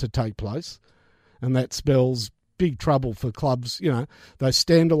season to take place, and that spells big trouble for clubs, those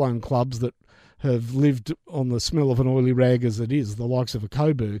standalone clubs that have lived on the smell of an oily rag as it is, the likes of a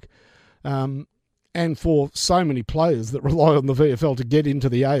Coburg, and for so many players that rely on the VFL to get into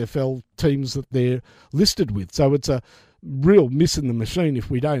the AFL teams that they're listed with. So it's a real miss in the machine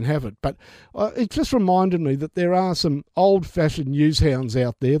if we don't have it. But it just reminded me that there are some old-fashioned news hounds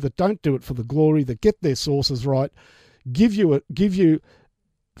out there that don't do it for the glory, that get their sources right, give you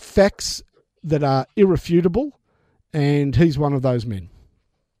facts that are irrefutable, and he's one of those men.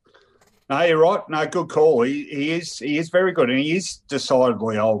 No, you're right. No, good call. He is very good, and he is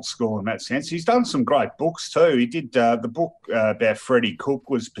decidedly old school in that sense. He's done some great books too. He did the book about Freddie Cook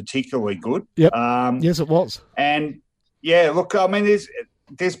was particularly good. Yep. Yes, it was. And yeah, look, I mean,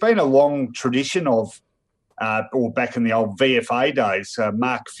 there's been a long tradition of, or back in the old VFA days,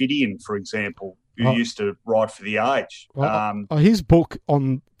 Mark Fidian, for example, who used to write for The Age. His book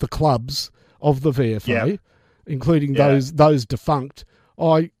on the clubs of the VFA, including those defunct,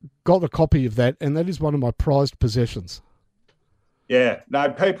 I got a copy of that, and that is one of my prized possessions. Yeah,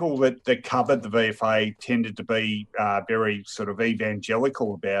 no, people that covered the VFA tended to be very sort of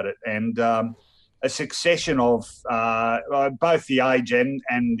evangelical about it, and a succession of both The Age and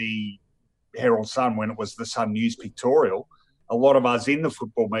the Herald Sun, when it was the Sun News Pictorial, a lot of us in the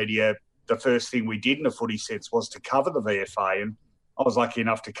football media, the first thing we did in a footy sense was to cover the VFA, and I was lucky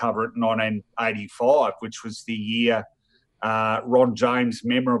enough to cover it in 1985, which was the year Ron James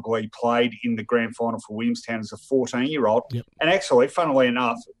memorably played in the grand final for Williamstown as a 14-year-old. Yep. And actually, funnily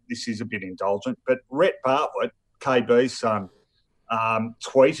enough, this is a bit indulgent, but Rhett Bartlett, KB's son,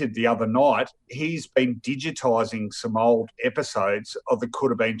 tweeted the other night, he's been digitising some old episodes of the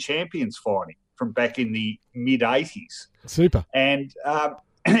Could Have Been Champions final from back in the mid-80s. Super. And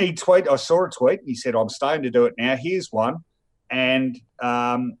I saw a tweet, and he said, I'm starting to do it now. Here's one, and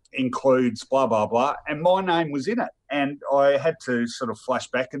includes blah, blah, blah. And my name was in it. And I had to sort of flash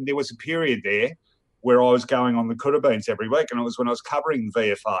back, and there was a period there where I was going on the Could Have Beens every week, and it was when I was covering the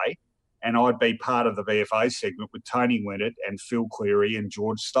VFA, and I'd be part of the VFA segment with Tony Leonard and Phil Cleary and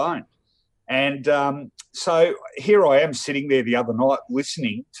George Stone. And so here I am sitting there the other night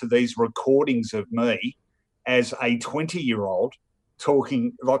listening to these recordings of me as a 20-year-old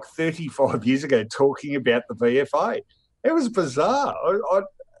talking, like 35 years ago, talking about the VFA. It was bizarre.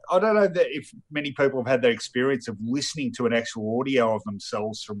 I don't know that if many people have had that experience of listening to an actual audio of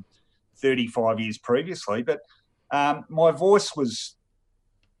themselves from 35 years previously, but my voice was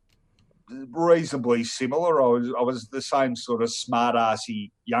reasonably similar. I was the same sort of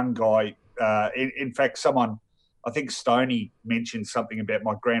smart-arsey young guy. In fact, I think Stoney mentioned something about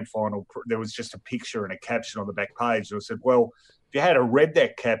my grand final. There was just a picture and a caption on the back page. And I said, well, if you had read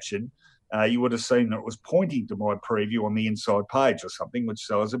that caption, you would have seen that it was pointing to my preview on the inside page or something,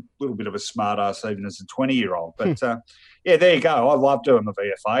 so I was a little bit of a smart ass even as a 20-year-old. But, yeah, there you go. I love doing the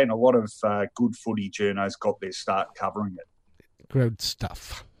VFA, and a lot of good footy journos got their start covering it. Good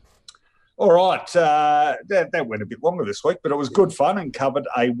stuff. All right. That went a bit longer this week, but it was good fun and covered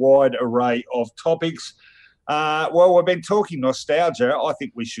a wide array of topics. Well, we've been talking nostalgia. I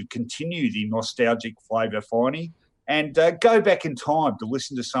think we should continue the nostalgic flavour, Finey, and go back in time to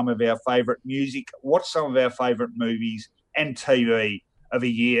listen to some of our favourite music, watch some of our favourite movies and TV of a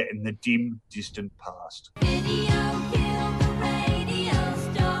year in the dim, distant past.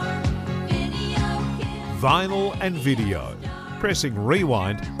 Vinyl and video. Pressing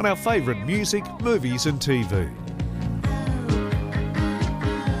rewind on our favourite music, movies and TV.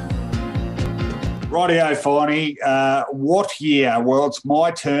 Rightio, Finey. What year? Well, it's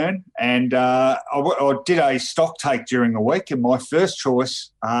my turn, and I did a stock take during the week, and my first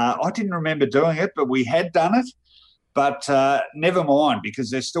choice, I didn't remember doing it, but we had done it. But never mind,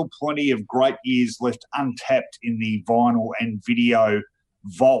 because there's still plenty of great years left untapped in the vinyl and video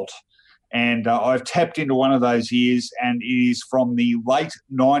vault. And I've tapped into one of those years, and it is from the late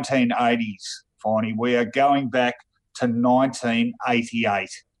 1980s, Finey. We are going back to 1988.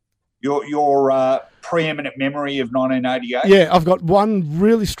 Your preeminent memory of 1988? Yeah, I've got one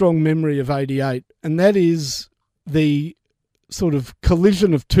really strong memory of 88, and that is the sort of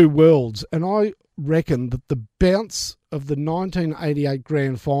collision of two worlds. And I reckon that the bounce of the 1988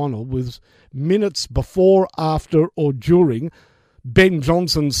 Grand Final was minutes before, after, or during Ben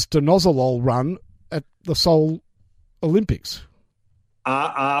Johnson's Stenozolol run at the Seoul Olympics.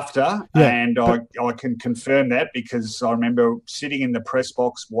 After, and I can confirm that because I remember sitting in the press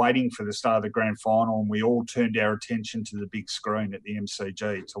box waiting for the start of the grand final, and we all turned our attention to the big screen at the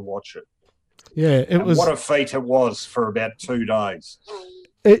MCG to watch it. Yeah, it was. What a feat it was for about 2 days.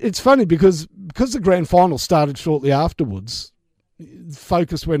 It's funny because the grand final started shortly afterwards,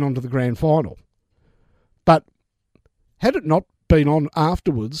 focus went on to the grand final. But had it not been on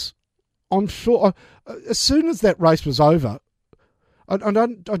afterwards, I'm sure, as soon as that race was over, I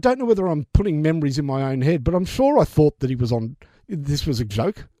don't know whether I'm putting memories in my own head, but I'm sure I thought that he was on. This was a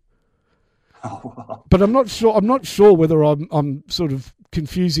joke, but I'm not sure. I'm not sure whether I'm sort of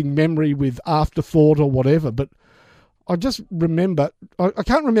confusing memory with afterthought or whatever. But I just remember. I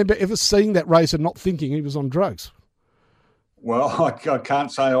can't remember ever seeing that race and not thinking he was on drugs. Well, I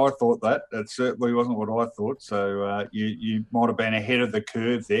can't say I thought that. That certainly wasn't what I thought. So you might have been ahead of the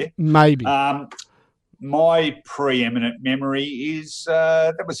curve there. Maybe. My preeminent memory is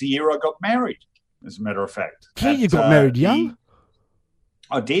that was the year I got married, as a matter of fact. Gee, you got married young?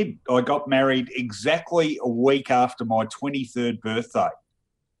 I did. I got married exactly a week after my 23rd birthday.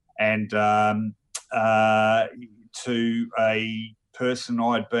 And to a person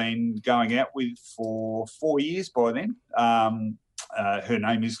I'd been going out with for 4 years by then. Her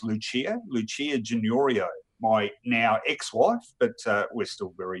name is Lucia Geniorio, my now ex-wife, but we're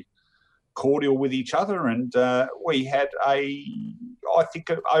still very cordial with each other, and we had I think,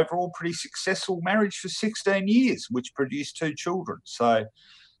 an overall pretty successful marriage for 16 years, which produced 2 children. So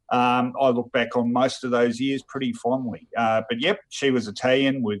I look back on most of those years pretty fondly. But yep, she was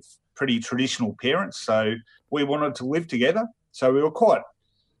Italian with pretty traditional parents, so we wanted to live together. So we were quite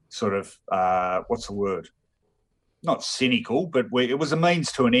sort of, what's the word? Not cynical, but it was a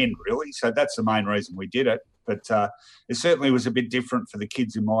means to an end, really. So that's the main reason we did it. But it certainly was a bit different for the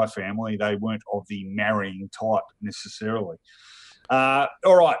kids in my family. They weren't of the marrying type necessarily. All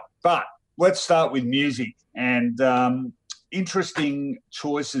right, but let's start with music. And interesting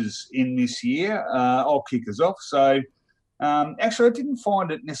choices in this year. I'll kick us off. So actually, I didn't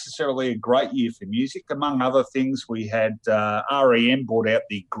find it necessarily a great year for music. Among other things, we had R.E.M. brought out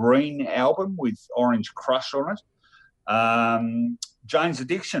the Green album with Orange Crush on it. Jane's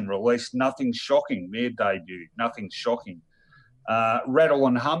Addiction released Nothing Shocking, their debut, Nothing Shocking. Rattle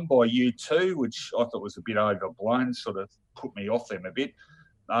and Hum by U2, which I thought was a bit overblown, sort of put me off them a bit.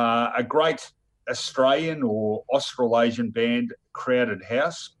 A great Australian or Australasian band, Crowded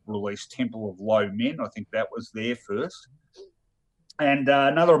House, released Temple of Low Men. I think that was their first. And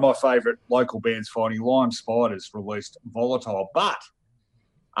another of my favourite local bands, Finding Lime Spiders, released Volatile. But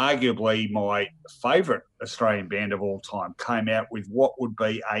arguably my favourite Australian band of all time came out with what would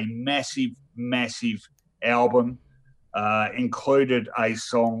be a massive, massive album, included a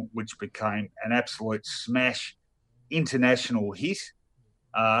song which became an absolute smash international hit.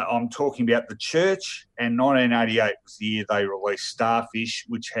 I'm talking about The Church, and 1988 was the year they released Starfish,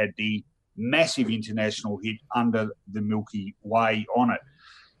 which had the massive international hit Under the Milky Way on it.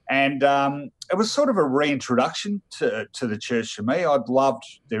 And it was sort of a reintroduction to The Church for me. I'd loved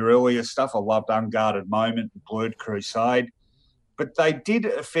their earlier stuff. I loved Unguarded Moment, Blurred Crusade. But they did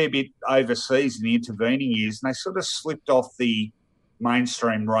a fair bit overseas in the intervening years, and they sort of slipped off the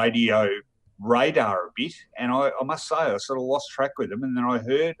mainstream radio radar a bit. And I must say, I sort of lost track with them. And then I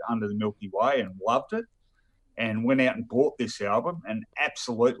heard Under the Milky Way and loved it, and went out and bought this album and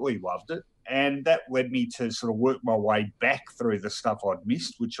absolutely loved it. And that led me to sort of work my way back through the stuff I'd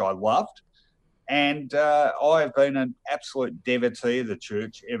missed, which I loved. And I have been an absolute devotee of The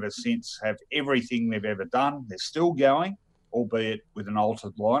Church ever since, have everything they've ever done. They're still going, albeit with an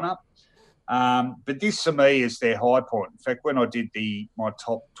altered lineup. But this, for me, is their high point. In fact, when I did my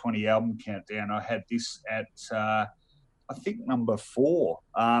top 20 album countdown, I had this at, I think, number 4.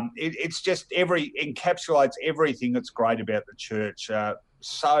 It's just encapsulates everything that's great about The Church.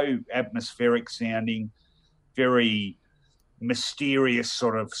 so atmospheric sounding, very mysterious,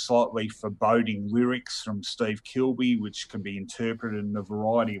 sort of slightly foreboding lyrics from Steve Kilbey, which can be interpreted in a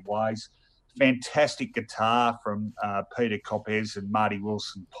variety of ways. Fantastic guitar from Peter Copez and Marty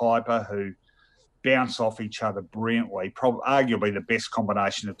Wilson-Piper, who bounce off each other brilliantly. Probably, arguably the best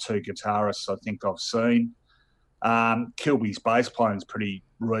combination of two guitarists I think I've seen. Kilby's bass playing is pretty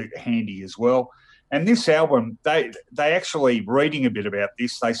handy as well. And this album, they actually, reading a bit about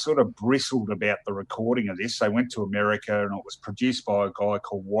this, they sort of bristled about the recording of this. They went to America and it was produced by a guy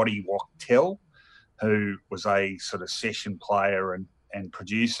called Waddy Wachtel, who was a sort of session player and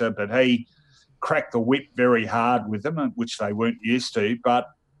producer, but he cracked the whip very hard with them, which they weren't used to. But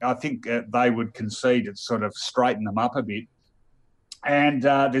I think they would concede it sort of straightened them up a bit. And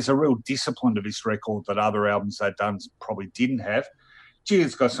there's a real discipline to this record that other albums they've done probably didn't have.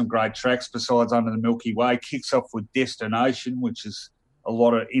 It's got some great tracks besides Under the Milky Way. Kicks off with Destination, which is a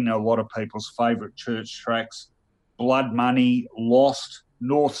lot of people's favourite church tracks. Blood Money, Lost,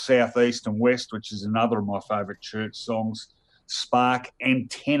 North, South, East and West, which is another of my favourite church songs. Spark,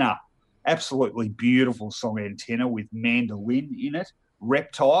 Antenna, absolutely beautiful song, Antenna, with mandolin in it.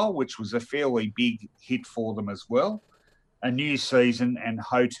 Reptile, which was a fairly big hit for them as well. A New Season, and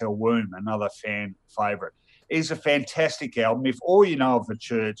Hotel Womb, another fan favourite. It's a fantastic album. If all you know of the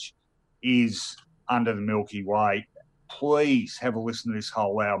church is Under the Milky Way, please have a listen to this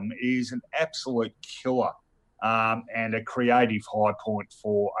whole album. It is an absolute killer and a creative high point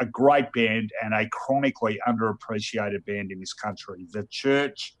for a great band and a chronically underappreciated band in this country, The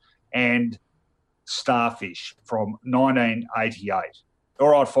Church and Starfish from 1988. All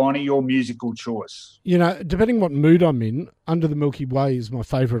right, Finey, your musical choice. You know, depending what mood I'm in, Under the Milky Way is my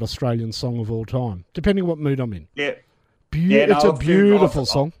favourite Australian song of all time. Depending what mood I'm in. Yeah. It's a beautiful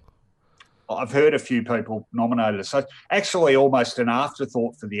song. I've heard a few people nominated it. So actually almost an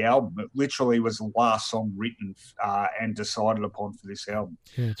afterthought for the album. It literally was the last song written and decided upon for this album.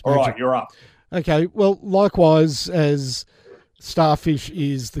 Yeah, all right, you're up. Okay, well, likewise as Starfish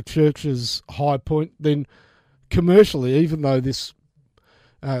is the church's high point, then commercially, even though this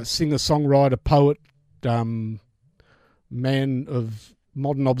singer-songwriter, poet, man of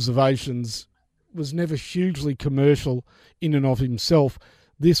modern observations, was never hugely commercial in and of himself.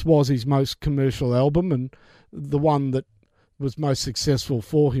 This was his most commercial album and the one that was most successful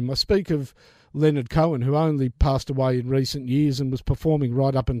for him. I speak of Leonard Cohen, who only passed away in recent years and was performing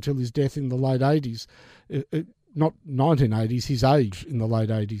right up until his death in the late 80s. Not 1980s, his age in the late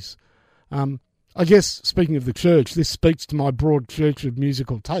 80s. I guess, speaking of the church, this speaks to my broad church of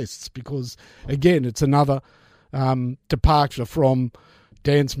musical tastes because, again, it's another departure from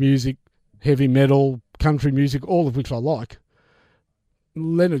dance music, heavy metal, country music, all of which I like.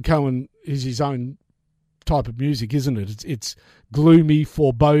 Leonard Cohen is his own type of music, isn't it? It's gloomy,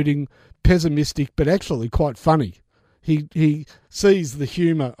 foreboding, pessimistic, but actually quite funny. He sees the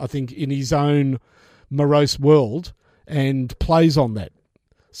humour, I think, in his own morose world and plays on that.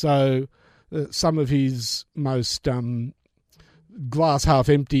 So some of his most glass half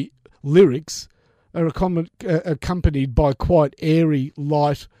empty lyrics are accompanied by quite airy,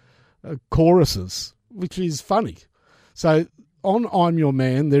 light choruses, which is funny. So on I'm Your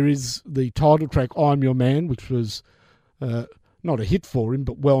Man, there is the title track I'm Your Man, which was not a hit for him,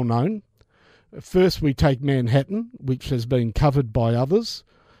 but well known. First We Take Manhattan, which has been covered by others.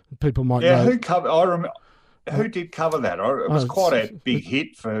 People might know. Who did cover that? It was quite a big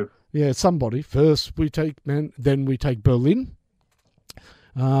hit for... Yeah, somebody. First we take then we take Berlin.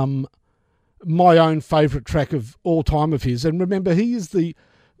 My own favourite track of all time of his. And remember, he is the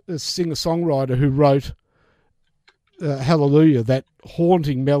singer-songwriter who wrote Hallelujah, that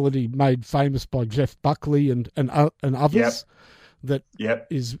haunting melody made famous by Jeff Buckley and others. That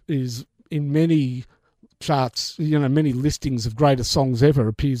is in many charts, many listings of greatest songs ever,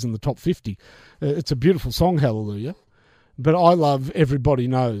 appears in the top 50. It's a beautiful song, Hallelujah. But I love Everybody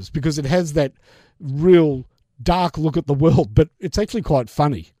Knows because it has that real dark look at the world, but it's actually quite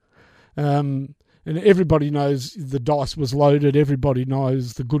funny. And everybody knows the dice was loaded. Everybody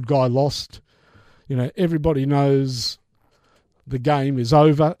knows the good guy lost. Everybody knows the game is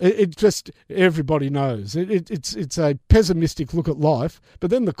over. It just, everybody knows. It's a pessimistic look at life, but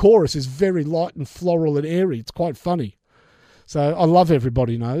then the chorus is very light and floral and airy. It's quite funny. So I love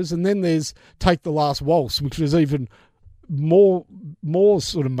Everybody Knows. And then there's Take the Last Waltz, which is even more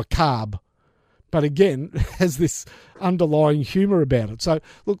sort of macabre, but again has this underlying humour about it. So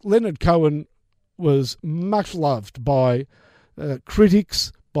look, Leonard Cohen was much loved by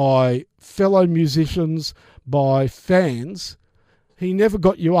critics, by fellow musicians, by fans. He never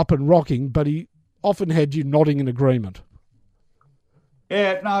got you up and rocking, but he often had you nodding in agreement.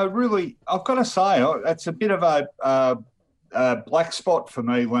 Yeah, no, really, I've got to say, it's a bit of a black spot for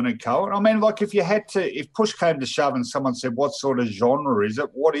me, Leonard Cohen. I mean, like if push came to shove and someone said, what sort of genre is it?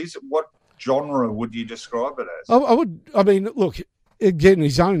 What is it? What genre would you describe it as? I mean, look, again,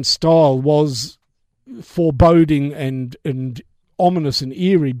 his own style was foreboding and ominous and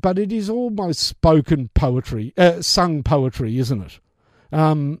eerie, but it is almost spoken poetry, sung poetry, isn't it?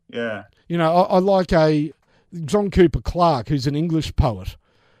 Yeah. You know, I like John Cooper Clarke, who's an English poet,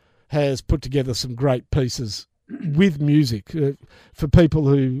 has put together some great pieces with music for people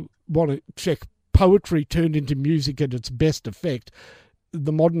who want to check poetry turned into music at its best effect.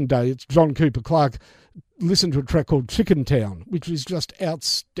 The modern day, it's John Cooper Clarke. Listen to a track called Chicken Town, which is just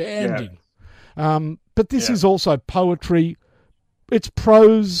outstanding. Yeah. But this is also poetry. It's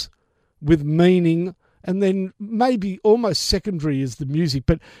prose with meaning, and then maybe almost secondary is the music.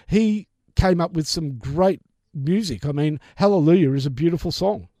 But he came up with some great music. I mean, Hallelujah is a beautiful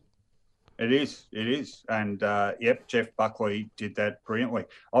song. It is. And, Jeff Buckley did that brilliantly.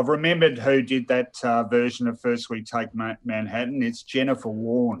 I've remembered who did that version of First We Take Manhattan. It's Jennifer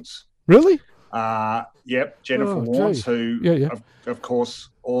Warnes. Really? Jennifer Warnes, who, of course,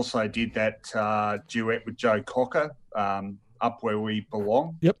 also did that duet with Joe Cocker, Up Where We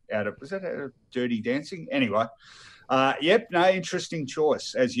Belong. Yep. Was that out of Dirty Dancing? Anyway. Interesting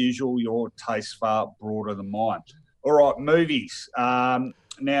choice. As usual, your taste far broader than mine. All right, movies.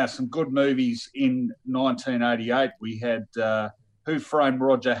 Now, some good movies in 1988. We had Who Framed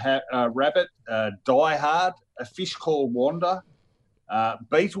Roger Rabbit, Die Hard, A Fish Called Wanda,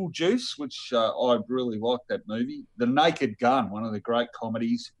 Beetlejuice, which I really liked that movie, The Naked Gun, one of the great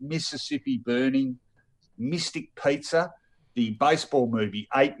comedies, Mississippi Burning, Mystic Pizza, the baseball movie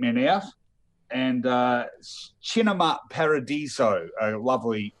 8 Men Out, and Cinema Paradiso, a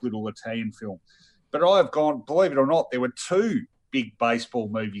lovely little Italian film. But I have gone, believe it or not, there were two big baseball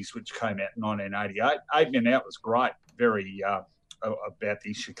movies which came out in 1988. 8 Men Out was great, very about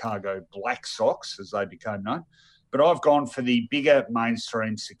the Chicago Black Sox, as they became known. But I've gone for the bigger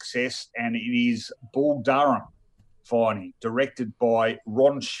mainstream success, and it is Bull Durham, finally, directed by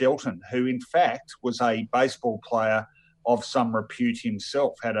Ron Shelton, who in fact was a baseball player of some repute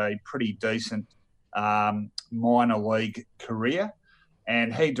himself, had a pretty decent minor league career.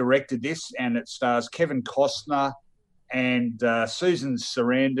 And he directed this, and it stars Kevin Costner and Susan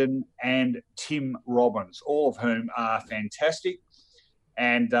Sarandon and Tim Robbins, all of whom are fantastic.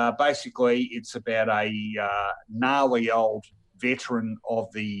 And basically it's about a gnarly old veteran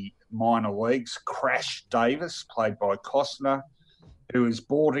of the minor leagues, Crash Davis, played by Costner, who is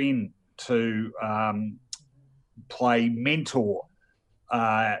brought in to play mentor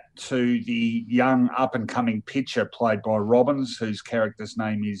to the young up-and-coming pitcher played by Robbins, whose character's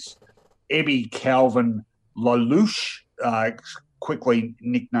name is Ebby Calvin LaLouche, quickly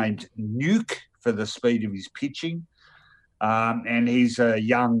nicknamed Nuke for the speed of his pitching. And he's a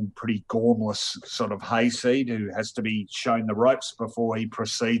young, pretty gormless sort of hayseed who has to be shown the ropes before he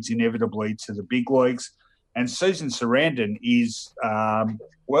proceeds inevitably to the big leagues. And Susan Sarandon is,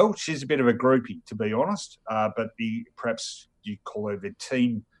 she's a bit of a groupie, to be honest, but perhaps you call her the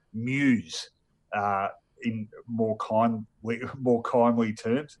team muse in more kindly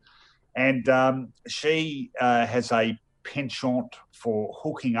terms. And she has a penchant for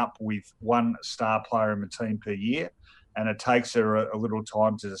hooking up with one star player in the team per year, and it takes her a little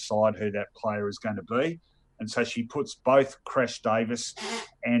time to decide who that player is going to be. And so she puts both Crash Davis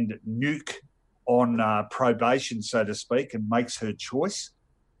and Nuke on probation, so to speak, and makes her choice.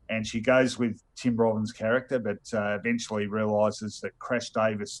 And she goes with Tim Robbins' character, but eventually realises that Crash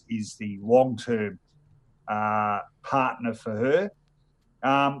Davis is the long-term partner for her.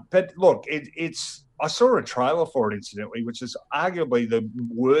 But look, I saw a trailer for it, incidentally, which is arguably the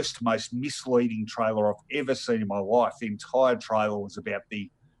worst, most misleading trailer I've ever seen in my life. The entire trailer was about the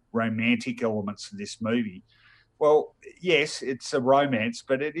romantic elements of this movie. Well, yes, it's a romance,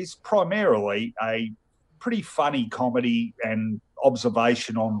 but it is primarily a pretty funny comedy and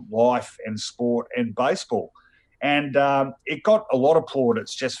observation on life and sport and baseball. And it got a lot of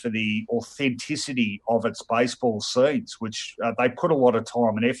plaudits just for the authenticity of its baseball scenes, which they put a lot of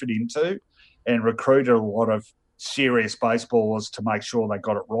time and effort into and recruited a lot of serious baseballers to make sure they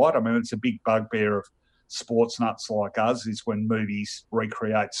got it right. I mean, it's a big bugbear of sports nuts like us is when movies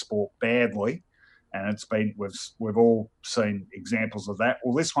recreate sport badly. And we've all seen examples of that.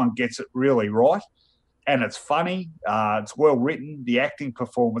 Well, this one gets it really right. And it's funny. It's well written. The acting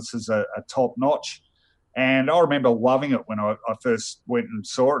performances are top notch. And I remember loving it when I first went and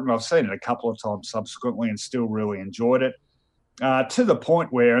saw it, and I've seen it a couple of times subsequently and still really enjoyed it. to the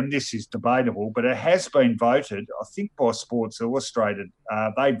point where, and this is debatable, but it has been voted, I think, by Sports Illustrated.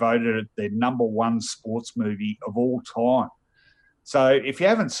 They voted it their number one sports movie of all time. So if you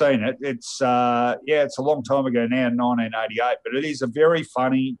haven't seen it, it's a long time ago now, 1988, but it is a very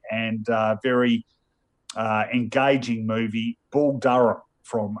funny and very engaging movie, Bull Durham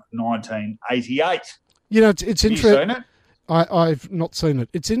from 1988. You know, it's interesting. Have you seen it? I've not seen it.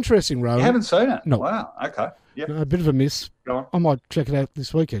 It's interesting, Rowan. You haven't seen it? No. Wow, okay. Yep. No, a bit of a miss. Go on. I might check it out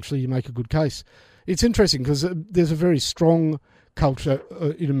this week, actually. You make a good case. It's interesting because there's a very strong culture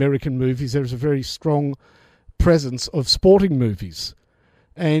in American movies. There's a very strong presence of sporting movies.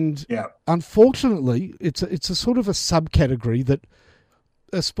 And unfortunately, it's a sort of a subcategory that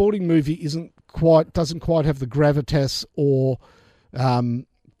a sporting movie doesn't quite have the gravitas or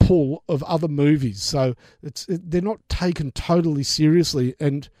pull of other movies. So they're not taken totally seriously.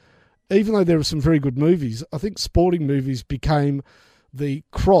 And even though there are some very good movies, I think sporting movies became the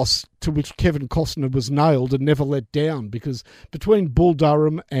cross to which Kevin Costner was nailed and never let down, because between Bull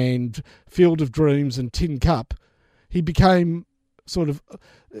Durham and Field of Dreams and Tin Cup, he became sort of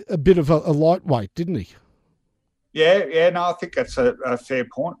a bit of a lightweight, didn't he? Yeah, no, I think that's a fair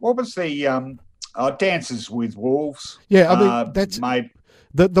point. What was the Dances with Wolves? Yeah, I mean, that's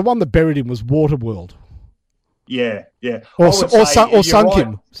the one that buried him was Waterworld. Yeah. Or sunk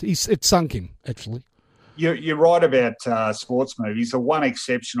him. It sunk him, actually. You're right about sports movies. The one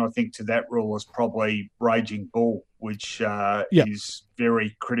exception, I think, to that rule is probably Raging Bull, which is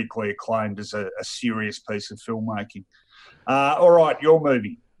very critically acclaimed as a serious piece of filmmaking. All right, your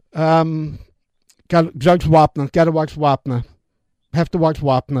movie. Go to Wapner. Got to watch Wapner. Have to watch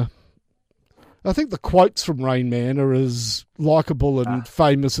Wapner. I think the quotes from Rain Man are as likeable and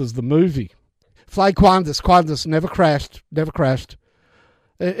famous as the movie. Fly Qantas, never crashed.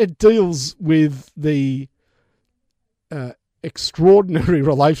 It deals with the extraordinary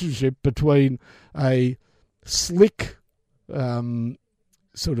relationship between a slick,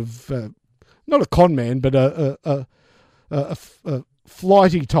 sort of, not a con man, but a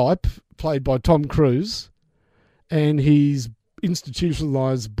flighty type played by Tom Cruise, and his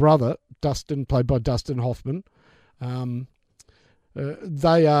institutionalized brother, Dustin, played by Dustin Hoffman.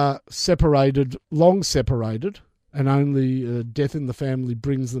 They are long separated, and only death in the family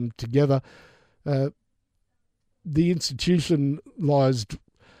brings them together. The institutionalized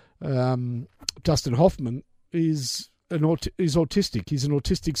Dustin Hoffman is autistic. He's an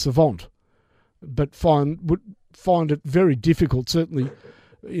autistic savant, but would find it very difficult, certainly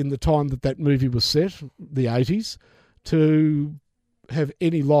in the time that movie was set, the 80s, to have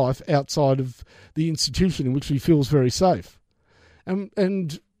any life outside of the institution in which he feels very safe.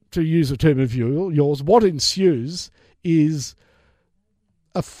 And to use a term of yours, what ensues is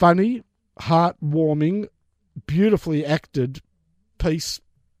a funny, heartwarming, beautifully acted piece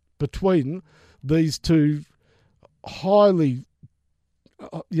between these two highly,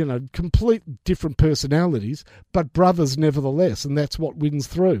 complete different personalities, but brothers nevertheless, and that's what wins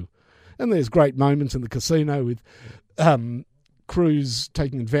through. And there's great moments in the casino with Cruise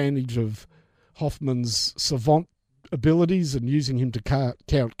taking advantage of Hoffman's savant abilities and using him to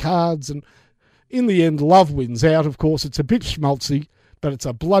count cards, and in the end love wins out. Of course, it's a bit schmaltzy, but it's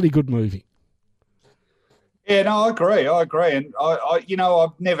a bloody good movie. Yeah, no, I agree, and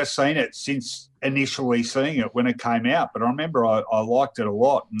I've never seen it since initially seeing it when it came out, but I remember I liked it a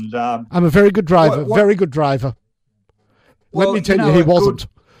lot. And I'm a very good driver. Very good driver. Let me tell you, he wasn't.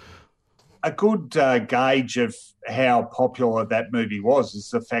 A good gauge of how popular that movie was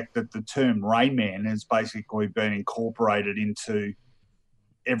is the fact that the term Rain Man has basically been incorporated into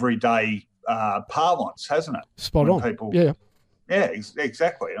everyday parlance, hasn't it? Spot on. People, yeah,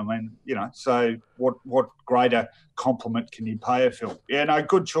 exactly. I mean, so what greater compliment can you pay a film? Yeah, no,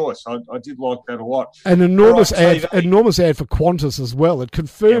 good choice. I did like that a lot. An enormous ad for Qantas as well. It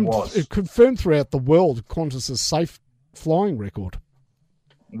confirmed throughout the world Qantas's safe flying record,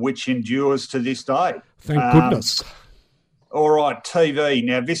 which endures to this day. Thank goodness. All right, TV.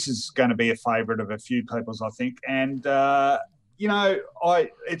 Now, this is going to be a favourite of a few people's, I think. And,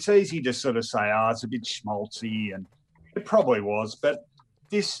 it's easy to sort of say, it's a bit schmaltzy, and it probably was. But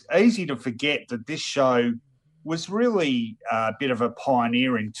easy to forget that this show was really a bit of a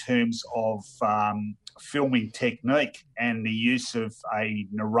pioneer in terms of filming technique and the use of a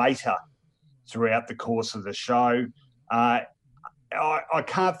narrator throughout the course of the show. I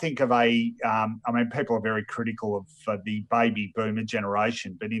can't think of people are very critical of the baby boomer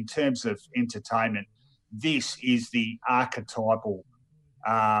generation, but in terms of entertainment, this is the archetypal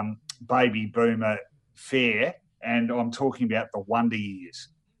baby boomer fare, and I'm talking about the Wonder Years.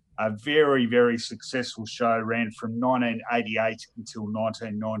 A very, very successful show, ran from 1988 until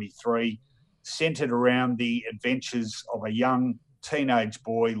 1993, centred around the adventures of a young teenage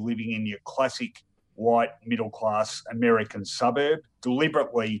boy living in your classic white middle-class American suburb,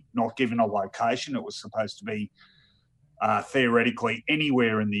 deliberately not given a location. It was supposed to be theoretically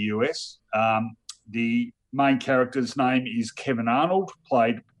anywhere in the US. The main character's name is Kevin Arnold,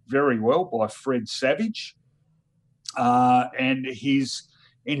 played very well by Fred Savage. And his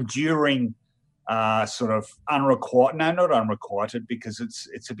enduring sort of not unrequited because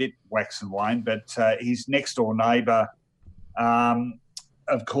it's a bit wax and wane, but his next-door neighbour,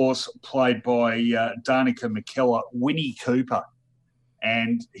 of course, played by Danica McKellar, Winnie Cooper,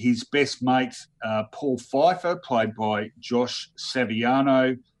 and his best mate, Paul Pfeiffer, played by Josh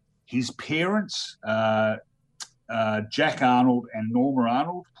Saviano. His parents, Jack Arnold and Norma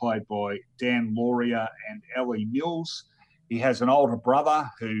Arnold, played by Dan Lauria and Ellie Mills. He has an older brother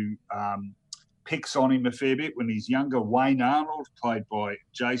who picks on him a fair bit when he's younger, Wayne Arnold, played by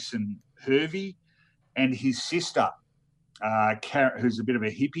Jason Hervey, and his sister, who's a bit of a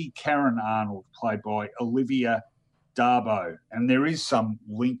hippie, Karen Arnold, played by Olivia Darbo. And there is some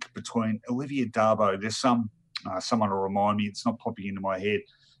link between Olivia Darbo. There's someone to remind me, it's not popping into my head,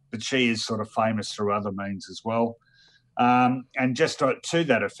 but she is sort of famous through other means as well. And just to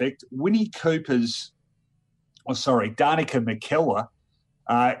that effect, Danica McKellar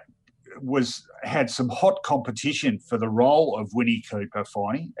had some hot competition for the role of Winnie Cooper,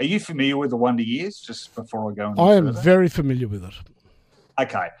 Finey. Are you familiar with the Wonder Years, just before I go on? I am very familiar with it.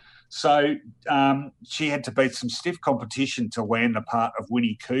 Okay. So she had to beat some stiff competition to land the part of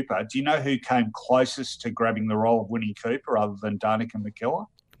Winnie Cooper. Do you know who came closest to grabbing the role of Winnie Cooper other than Danica McKellar?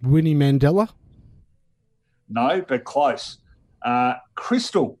 Winnie Mandela? No, but close.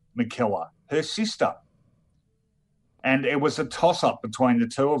 Crystal McKellar, her sister. And it was a toss-up between the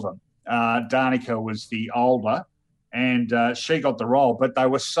two of them. Danica was the older, and she got the role. But they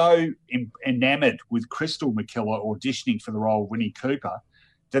were so enamoured with Crystal McKellar auditioning for the role of Winnie Cooper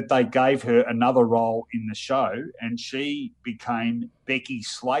that they gave her another role in the show, and she became Becky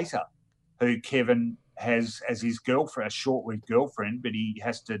Slater, who Kevin has as his girlfriend, a short-lived girlfriend, but he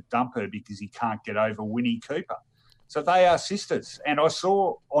has to dump her because he can't get over Winnie Cooper. So they are sisters. And I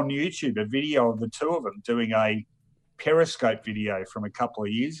saw on YouTube a video of the two of them doing a Periscope video from a couple of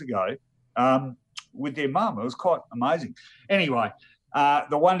years ago with their mum. It was quite amazing. Anyway,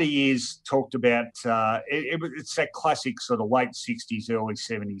 the Wonder Years talked about it's that classic sort of late 60s, early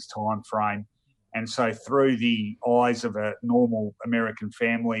 70s time frame. And so through the eyes of a normal American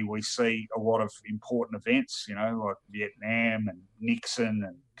family, we see a lot of important events, like Vietnam and Nixon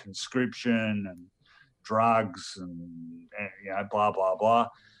and conscription and drugs and blah, blah, blah.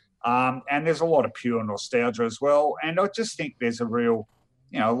 And there's a lot of pure nostalgia as well. And I just think there's a real,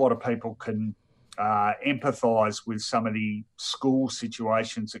 a lot of people can empathise with some of the school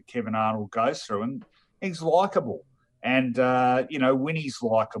situations that Kevin Arnold goes through. And he's likeable. And, Winnie's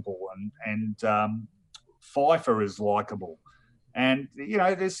likeable and Pfeiffer is likeable. And,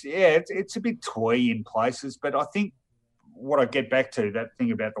 it's a bit twee in places. But I think what I get back to, that thing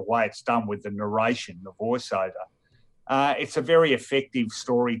about the way it's done with the narration, the voiceover, it's a very effective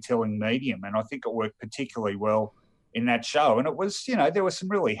storytelling medium, and I think it worked particularly well in that show. And it was, there were some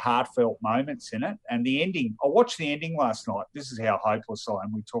really heartfelt moments in it. And the ending, I watched the ending last night. This is how hopeless I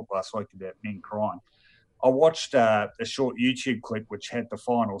am. We talked last week about men crying. I watched a short YouTube clip which had the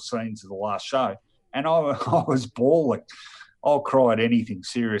final scenes of the last show, and I was bawling. I'll cry at anything,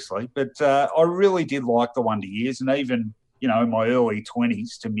 seriously. But I really did like the Wonder Years, and even, in my early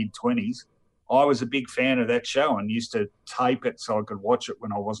 20s to mid-20s, I was a big fan of that show and used to tape it so I could watch it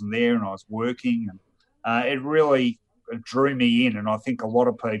when I wasn't there and I was working. And it really drew me in, and I think a lot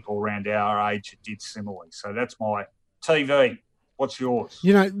of people around our age did similarly. So that's my TV. What's yours?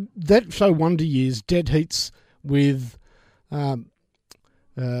 That show Wonder Years, Dead Heats with, what's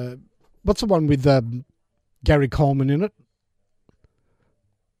the one with Gary Coleman in it?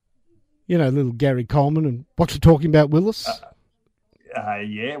 Little Gary Coleman and What You Talking About, Willis?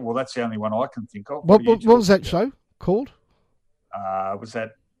 Yeah, well, that's the only one I can think of. What was that show called? Was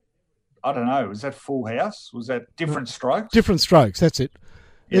that, I don't know, was that Full House? Was that Different Strokes? Different Strokes, that's it.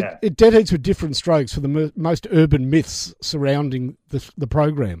 Yeah. It dead heats with different strokes for the most urban myths surrounding the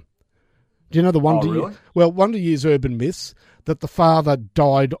program. Do you know the Wonder really? Years? Well, Wonder Years urban myths that the father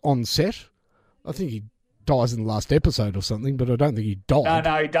died on set. I think he dies in the last episode or something, but I don't think he died.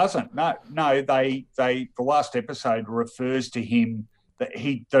 No, he doesn't. No. They the last episode refers to him that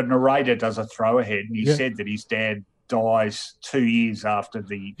the narrator does a throw ahead, and he said that his dad dies 2 years after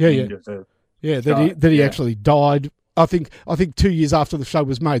the end of the show. That he actually died I think 2 years after the show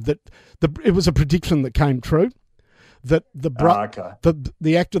was made, that it was a prediction that came true. That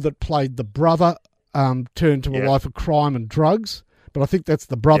the actor that played the brother turned to a life of crime and drugs, but I think that's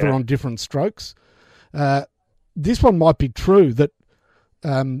the brother on different strokes. This one might be true, that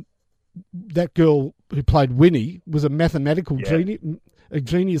that girl who played Winnie was a mathematical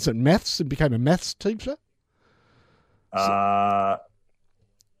genius at maths and became a maths teacher.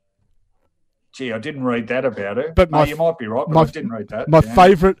 Gee, I didn't read that about her. But you might be right, but I didn't read that. My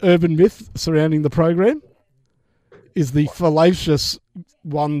favourite urban myth surrounding the program is the fallacious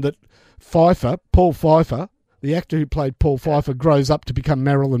one that Paul Pfeiffer, the actor who played Paul Pfeiffer, grows up to become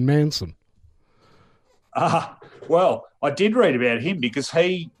Marilyn Manson. Well, I did read about him because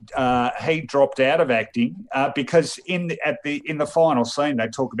he dropped out of acting because in the final scene they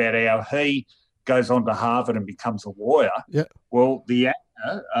talk about how he goes on to Harvard and becomes a lawyer. Yeah. Well, the actor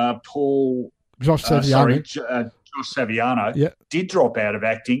Josh Saviano did drop out of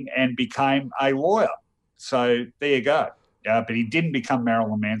acting and became a lawyer. So there you go. But he didn't become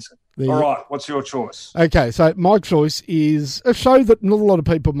Marilyn Manson. All right, what's your choice? Okay, so my choice is a show that not a lot of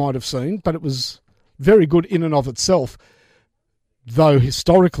people might have seen, but it was very good in and of itself, though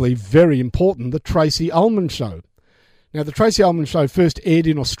historically very important, The Tracy Ullman Show. Now, The Tracy Ullman Show first aired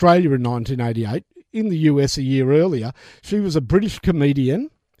in Australia in 1988, in the US a year earlier. She was a British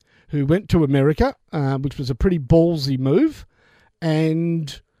comedian who went to America, which was a pretty ballsy move,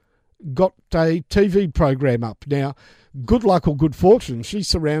 and got a TV program up. Now, good luck or good fortune, she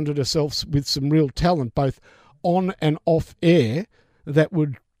surrounded herself with some real talent, both on and off air, that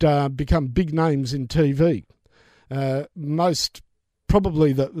would become big names in TV.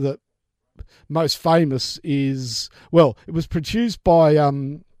 Probably the most famous is, well, it was produced by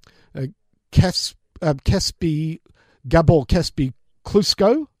Gabor Caspi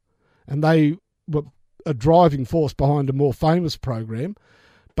Klusko, and they were a driving force behind a more famous program.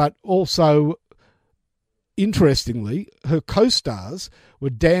 But also, interestingly, her co-stars were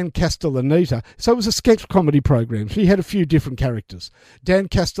Dan Castellaneta. So it was a sketch comedy program. She had a few different characters. Dan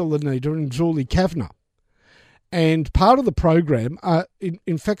Castellaneta and Julie Kavner. And part of the program,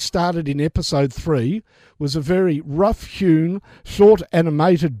 in fact started in episode 3, was a very rough-hewn, short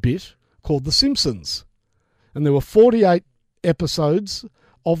animated bit called The Simpsons. And there were 48 episodes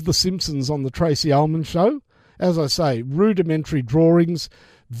of The Simpsons on The Tracy Ullman Show. As I say, rudimentary drawings,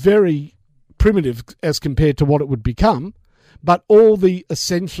 very primitive as compared to what it would become, but all the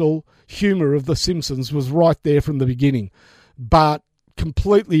essential humour of The Simpsons was right there from the beginning. But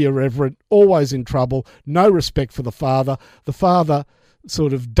completely irreverent, always in trouble, no respect for the father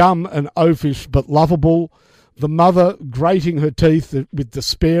sort of dumb and oafish but lovable, the mother grating her teeth with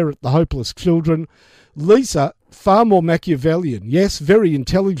despair at the hopeless children. Lisa, far more Machiavellian, yes, very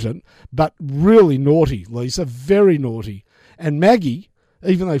intelligent, but really naughty, Lisa, very naughty. And Maggie,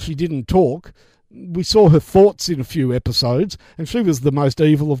 even though she didn't talk, we saw her thoughts in a few episodes, and she was the most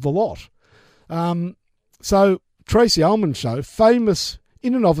evil of the lot. So, Tracy Ullman Show, famous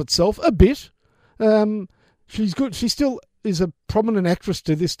in and of itself, a bit. She's good. She still is a prominent actress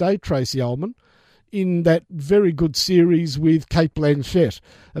to this day, Tracy Ullman, in that very good series with Cate Blanchett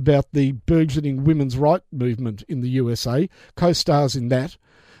about the burgeoning women's rights movement in the USA, co-stars in that.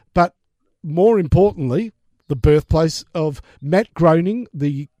 But more importantly, the birthplace of Matt Groening,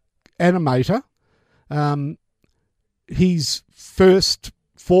 the animator, his first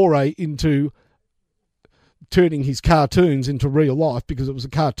foray into turning his cartoons into real life, because it was a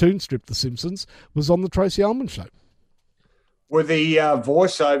cartoon strip, The Simpsons, was on The Tracy Ullman Show. Were the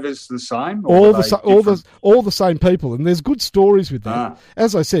voiceovers the same? All the same people, and there's good stories with that.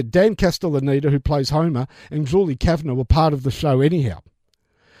 As I said, Dan Castellaneta, who plays Homer, and Julie Kavner were part of the show anyhow.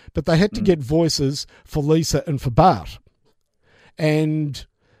 But they had to get voices for Lisa and for Bart. And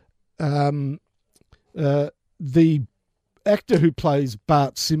the actor who plays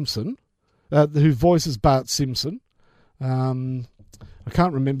Bart Simpson, who voices Bart Simpson, I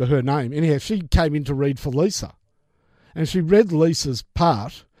can't remember her name. Anyhow, she came in to read for Lisa. And she read Lisa's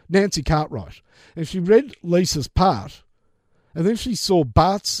part, Nancy Cartwright, and she read Lisa's part, and then she saw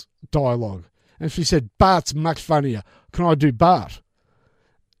Bart's dialogue, and she said, "Bart's much funnier. Can I do Bart?"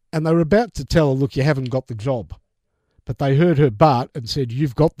 And they were about to tell her, "Look, you haven't got the job." But they heard her Bart and said,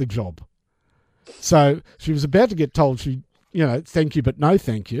 "You've got the job." So she was about to get told, thank you, but no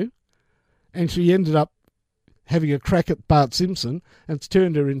thank you. And she ended up having a crack at Bart Simpson, and it's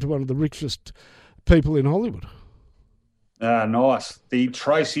turned her into one of the richest people in Hollywood. Nice. The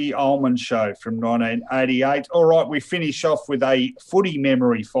Tracy Ullman Show from 1988. All right, we finish off with a footy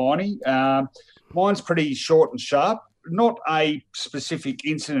memory, Finey. Mine's pretty short and sharp. Not a specific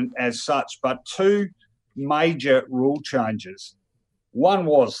incident as such, but two major rule changes. One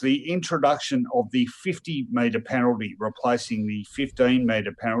was the introduction of the 50-metre penalty, replacing the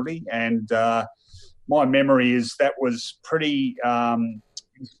 15-metre penalty. And my memory is that was pretty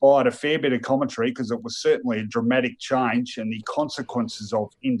inspired a fair bit of commentary because it was certainly a dramatic change, and the consequences of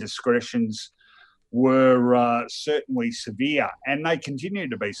indiscretions were certainly severe, and they continue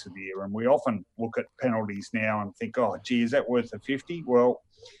to be severe. And we often look at penalties now and think, oh, gee, is that worth a 50? Well,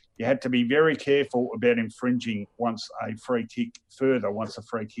 you had to be very careful about infringing once a free kick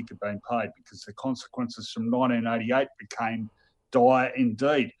had been paid, because the consequences from 1988 became dire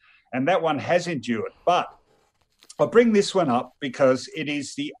indeed. And that one has endured. But I bring this one up because it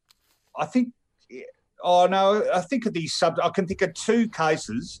is I can think of two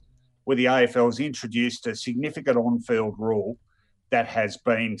cases where the AFL has introduced a significant on-field rule that has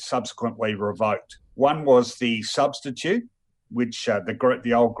been subsequently revoked. One was the substitute, which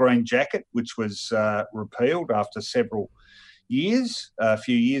the old green jacket, which was repealed after several years, a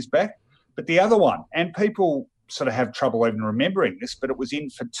few years back. But the other one, and people sort of have trouble even remembering this, but it was in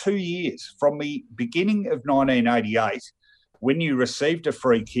for 2 years. From the beginning of 1988, when you received a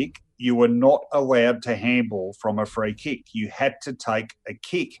free kick, you were not allowed to handball from a free kick. You had to take a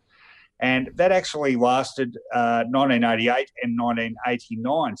kick. And that actually lasted 1988 and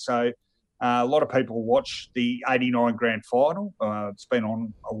 1989. So a lot of people watch the 89 grand final. It's been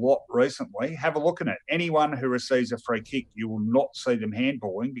on a lot recently. Have a look at it. Anyone who receives a free kick, you will not see them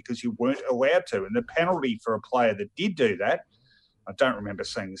handballing because you weren't allowed to. And the penalty for a player that did do that, I don't remember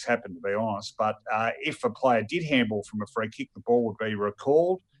seeing this happen, to be honest, but if a player did handball from a free kick, the ball would be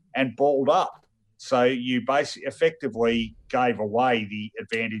recalled and balled up. So you basically effectively gave away the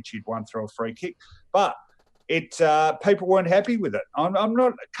advantage you'd won through a free kick. But people weren't happy with it.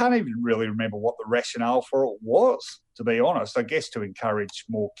 Can't even really remember what the rationale for it was, to be honest. I guess to encourage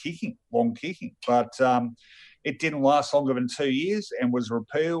more kicking, long kicking. But it didn't last longer than 2 years and was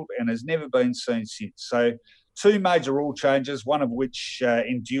repealed and has never been seen since. So two major rule changes, one of which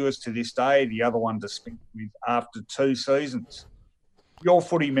endures to this day, the other one dispensed with after 2 seasons. Your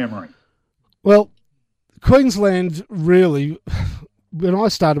footy memory? Well, Queensland really, when I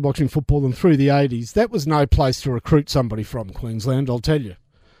started watching football and through the 80s, that was no place to recruit somebody from, Queensland, I'll tell you.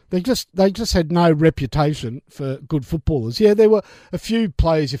 They just had no reputation for good footballers. Yeah, there were a few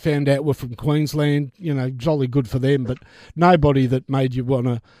players you found out were from Queensland, jolly good for them, but nobody that made you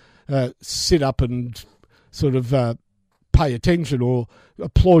want to sit up and sort of pay attention or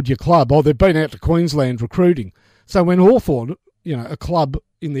applaud your club. Oh, they've been out to Queensland recruiting. So when Hawthorn, a club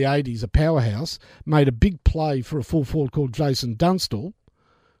in the 80s, a powerhouse, made a big play for a full forward called Jason Dunstall,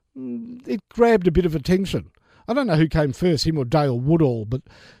 it grabbed a bit of attention. I don't know who came first, him or Dale Woodall, but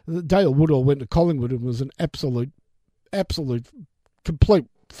Dale Woodall went to Collingwood and was an absolute, complete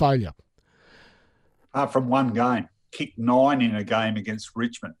failure. Apart from one game, kicked 9 in a game against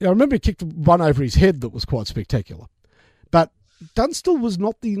Richmond. Yeah, I remember he kicked one over his head that was quite spectacular. But Dunstall was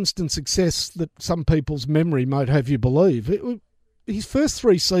not the instant success that some people's memory might have you believe. His first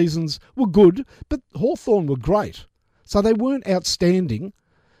 3 seasons were good, but Hawthorn were great. So they weren't outstanding.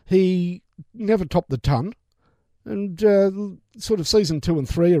 He never topped the ton. And sort of season 2 and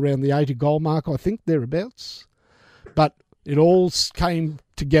 3 around the 80-goal mark, I think, thereabouts. But it all came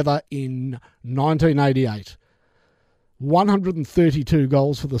together in 1988. 132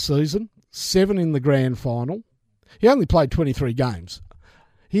 goals for the season, 7 in the grand final. He only played 23 games.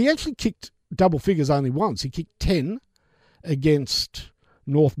 He actually kicked double figures only once. He kicked 10 against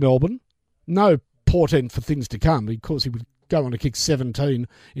North Melbourne. No portent for things to come, because he would go on to kick 17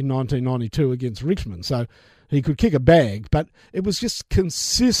 in 1992 against Richmond. So he could kick a bag, but it was just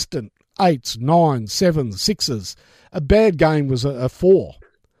consistent 8s, 9s, 7s, 6s. A bad game was a 4.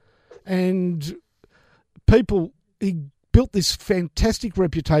 And he built this fantastic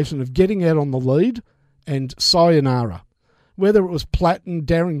reputation of getting out on the lead and sayonara. Whether it was Platten,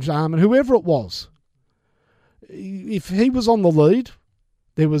 Darren Jarman, whoever it was, if he was on the lead,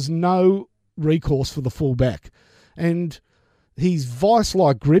 there was no recourse for the fullback. And his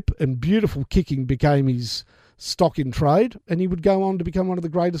vice-like grip and beautiful kicking became his stock in trade, and he would go on to become one of the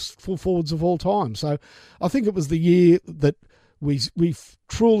greatest full forwards of all time. So I think it was the year that we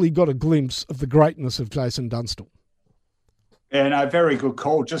truly got a glimpse of the greatness of Jason Dunstall. And a very good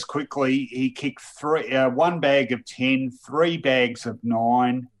call. Just quickly, he kicked 1 bag of 10, 3 bags of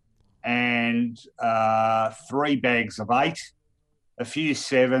 9, and 3 bags of 8, a few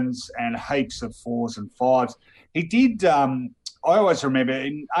 7s, and heaps of 4s and 5s. He did. I always remember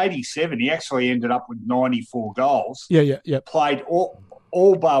in '87, he actually ended up with 94 goals. Yeah. Played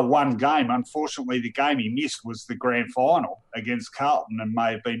all bar one game. Unfortunately, the game he missed was the grand final against Carlton and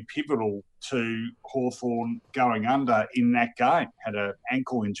may have been pivotal to Hawthorn going under in that game. Had an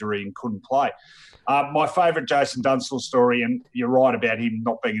ankle injury and couldn't play. My favourite Jason Dunstall story, and you're right about him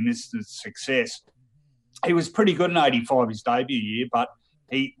not being an instant success, he was pretty good in 85, his debut year, but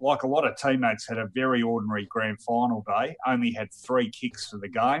he, like a lot of teammates, had a very ordinary grand final day, only had 3 kicks for the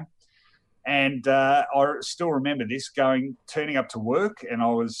game. And I still remember this, turning up to work, and I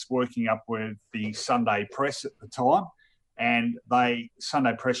was working up with the Sunday Press at the time, and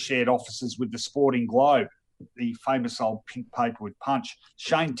Sunday Press shared offices with the Sporting Globe, the famous old pink paper with punch.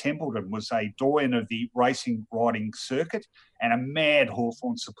 Shane Templeton was a doyen of the racing riding circuit and a mad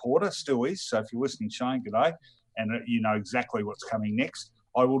Hawthorn supporter, still is. So if you're listening, Shane, g'day, and you know exactly what's coming next.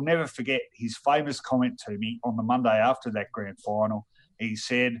 I will never forget his famous comment to me on the Monday after that grand final. He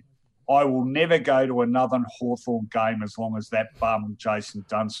said, "I will never go to another Hawthorn game as long as that bum Jason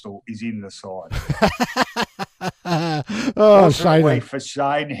Dunstall is in the side." Shane. For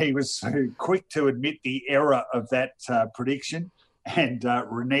Shane, he was so quick to admit the error of that prediction and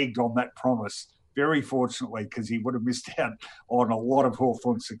reneged on that promise. Very fortunately, because he would have missed out on a lot of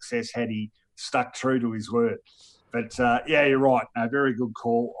Hawthorn success had he stuck true to his word. But, yeah, you're right. A very good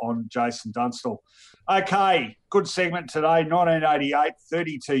call on Jason Dunstall. Okay, good segment today. 1988,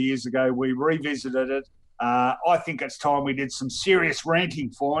 32 years ago, we revisited it. I think it's time we did some serious ranting,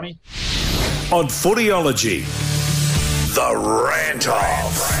 Finey. On Footyology, the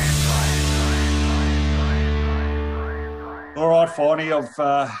Rant-Off. All right, Finey,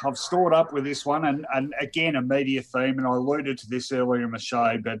 I've stored up with this one, and again, a media theme, and I alluded to this earlier in the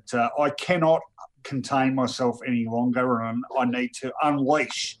show, but I cannot contain myself any longer, and I need to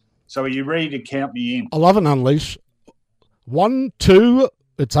unleash. So are you ready to count me in? I love an unleash. 1, 2,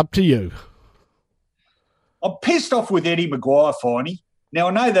 it's up to you. I'm pissed off with Eddie Maguire, Finey. Now,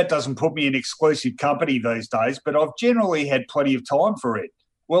 I know that doesn't put me in exclusive company these days, but I've generally had plenty of time for Ed.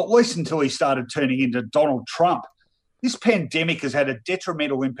 Well, at least until he started turning into Donald Trump. This pandemic has had a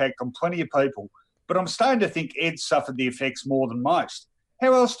detrimental impact on plenty of people, but I'm starting to think Ed suffered the effects more than most.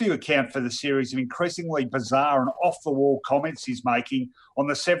 How else do you account for the series of increasingly bizarre and off-the-wall comments he's making on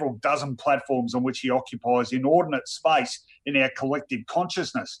the several dozen platforms on which he occupies inordinate space in our collective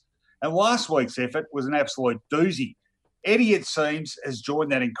consciousness? And last week's effort was an absolute doozy. Eddie, it seems, has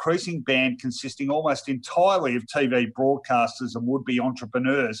joined that increasing band consisting almost entirely of TV broadcasters and would-be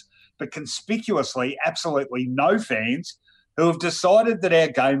entrepreneurs, but conspicuously absolutely no fans, who have decided that our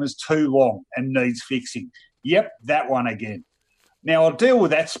game is too long and needs fixing. Yep, that one again. Now, I'll deal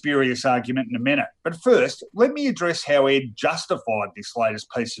with that spurious argument in a minute, but first, let me address how Ed justified this latest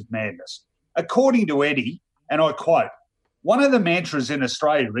piece of madness. According to Eddie, and I quote, "One of the mantras in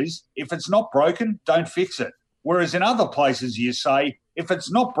Australia is, if it's not broken, don't fix it. Whereas in other places you say, if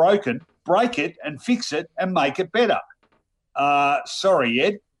it's not broken, break it and fix it and make it better." Sorry,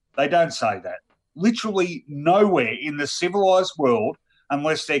 Ed, they don't say that. Literally nowhere in the civilised world,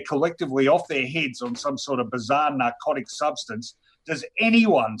 unless they're collectively off their heads on some sort of bizarre narcotic substance, does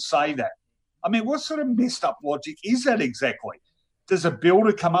anyone say that. I mean, what sort of messed up logic is that exactly? Does a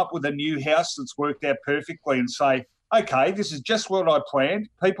builder come up with a new house that's worked out perfectly and say, okay, this is just what I planned,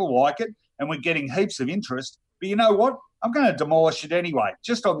 people like it, and we're getting heaps of interest, but you know what? I'm going to demolish it anyway,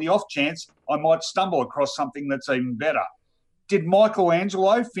 just on the off chance I might stumble across something that's even better. Did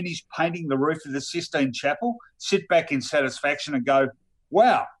Michelangelo finish painting the roof of the Sistine Chapel, sit back in satisfaction and go,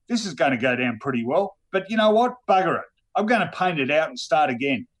 wow, this is going to go down pretty well, but you know what? Bugger it. I'm going to paint it out and start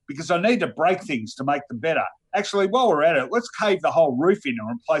again because I need to break things to make them better. Actually, while we're at it, let's cave the whole roof in and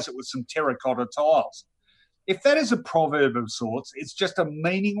replace it with some terracotta tiles. If that is a proverb of sorts, it's just a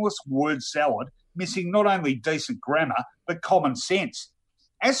meaningless word salad missing not only decent grammar, but common sense.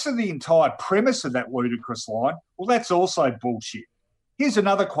 As for the entire premise of that ludicrous line, well, that's also bullshit. Here's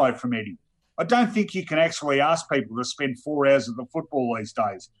another quote from Eddie. "I don't think you can actually ask people to spend 4 hours at the football these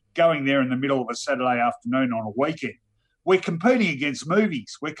days, going there in the middle of a Saturday afternoon on a weekend. We're competing against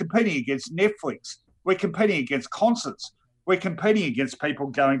movies. We're competing against Netflix. We're competing against concerts. We're competing against people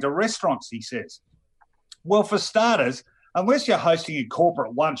going to restaurants," he says. Well, for starters, unless you're hosting a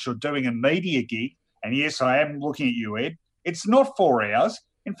corporate lunch or doing a media gig, and yes, I am looking at you, Ed, it's not 4 hours.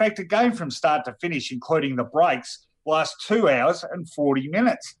 In fact, a game from start to finish, including the breaks, lasts 2 hours and 40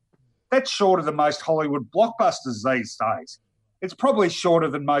 minutes. That's shorter than most Hollywood blockbusters these days. It's probably shorter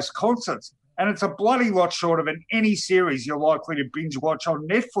than most concerts, and it's a bloody lot shorter than any series you're likely to binge watch on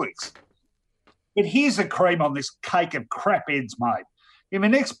Netflix. But here's the cream on this cake of crap Ed's made. In the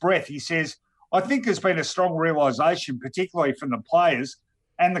next breath, he says, "I think there's been a strong realisation, particularly from the players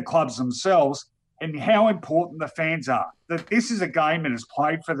and the clubs themselves, and how important the fans are, that this is a game that is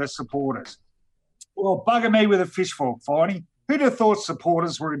played for the supporters. Well, bugger me with a fishfork, Finey. Who'd have thought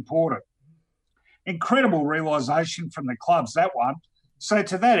supporters were important? Incredible realisation from the clubs, that one. So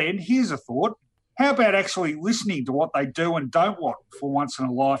to that end, here's a thought. How about actually listening to what they do and don't want for once in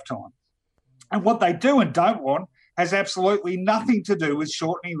a lifetime? And what they do and don't want has absolutely nothing to do with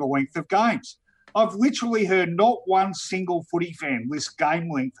shortening the length of games. I've literally heard not one single footy fan list game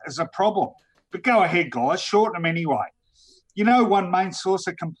length as a problem. But go ahead, guys, shorten them anyway. You know one main source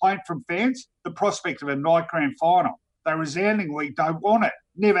of complaint from fans? The prospect of a night grand final. They resoundingly don't want it,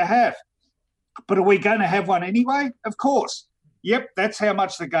 never have. But are we going to have one anyway? Of course. Yep, that's how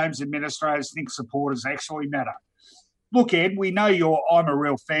much the game's administrators think supporters actually matter. Look, Ed, we know your I'm a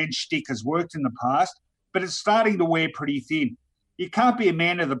real fan shtick has worked in the past, but it's starting to wear pretty thin. You can't be a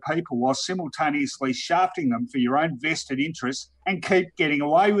man of the people while simultaneously shafting them for your own vested interests and keep getting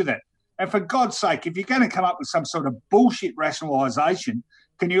away with it. And for God's sake, if you're going to come up with some sort of bullshit rationalisation,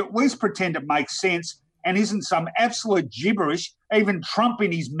 can you at least pretend it makes sense and isn't some absolute gibberish even Trump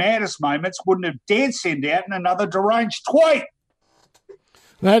in his maddest moments wouldn't have dared send out in another deranged tweet?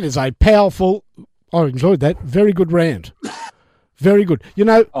 That is a powerful, I enjoyed that, very good rant. Very good. You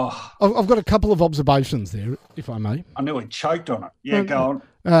know, I've got a couple of observations there, if I may. I nearly choked on it. Yeah, go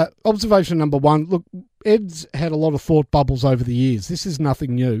on. Observation number one, look, Ed's had a lot of thought bubbles over the years. This is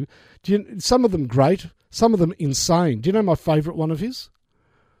nothing new. Some of them great, some of them insane. Do you know my favourite one of his?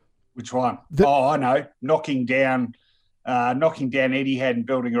 Which one? I know. Knocking down Etihad and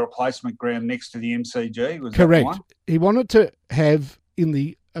building a replacement ground next to the MCG. Was correct. That one? He wanted to have in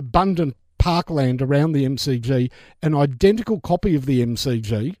the abundant parkland around the MCG an identical copy of the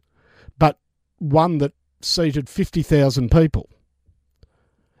MCG, but one that seated 50,000 people.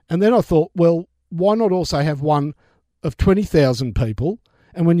 And then I thought, well, why not also have one of 20,000 people?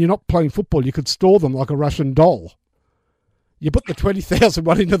 And when you're not playing football, you could store them like a Russian doll. You put the 20,000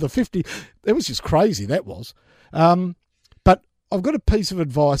 one into the 50. It was just crazy, that was. But I've got a piece of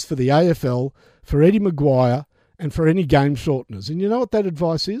advice for the AFL, for Eddie Maguire, and for any game shorteners. And you know what that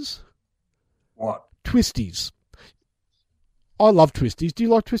advice is? What? Twisties. I love twisties. Do you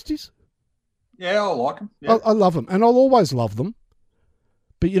like twisties? Yeah, I like them. Yeah. I love them, and I'll always love them.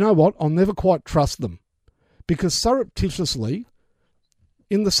 But you know what? I'll never quite trust them. Because surreptitiously,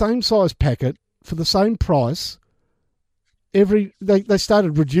 in the same size packet, for the same price, they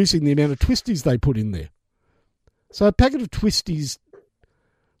started reducing the amount of twisties they put in there. So a packet of twisties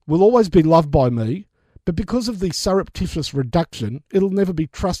will always be loved by me, but because of the surreptitious reduction, it'll never be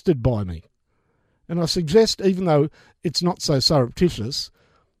trusted by me. And I suggest, even though it's not so surreptitious,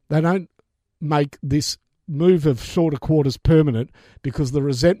 they don't make this move of shorter quarters permanent, because the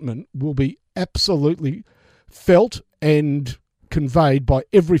resentment will be absolutely felt and conveyed by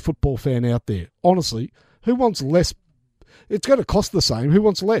every football fan out there. Honestly, who wants less? It's going to cost the same. Who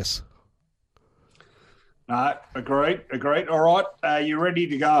wants less? No, agreed. All right, are you ready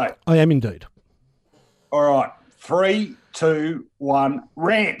to go? I am indeed. All right, 3, 2, 1,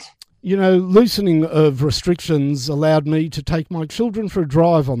 rant. You know, loosening of restrictions allowed me to take my children for a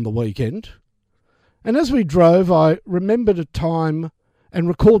drive on the weekend. And as we drove, I remembered a time and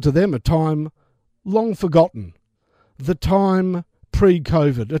recalled to them a time long forgotten. The time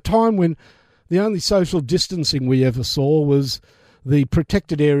pre-COVID, a time when the only social distancing we ever saw was the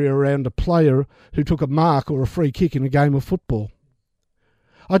protected area around a player who took a mark or a free kick in a game of football.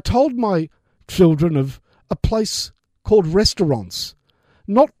 I told my children of a place called restaurants,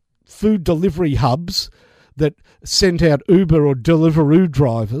 not food delivery hubs that sent out Uber or Deliveroo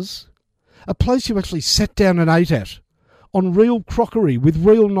drivers, a place you actually sat down and ate at, on real crockery with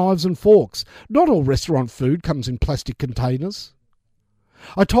real knives and forks. Not all restaurant food comes in plastic containers.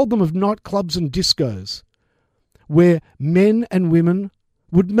 I told them of nightclubs and discos, where men and women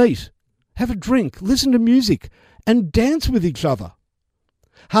would meet, have a drink, listen to music, and dance with each other.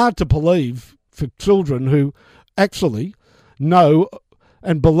 Hard to believe for children who actually know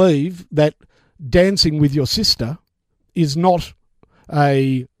and believe that dancing with your sister is not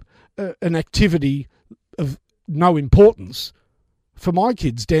an activity of no importance. For my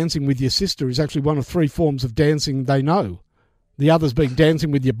kids, dancing with your sister is actually one of 3 forms of dancing they know. The others being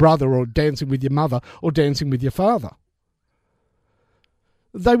dancing with your brother or dancing with your mother or dancing with your father.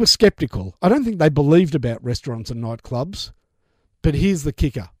 They were sceptical. I don't think they believed about restaurants and nightclubs. But here's the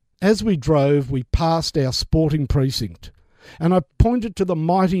kicker. As we drove, we passed our sporting precinct. And I pointed to the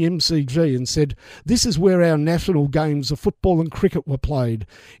mighty MCG and said, this is where our national games of football and cricket were played,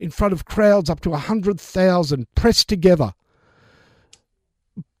 in front of crowds up to 100,000 pressed together.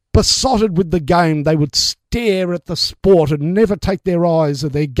 besotted with the game, they would stare at the sport and never take their eyes or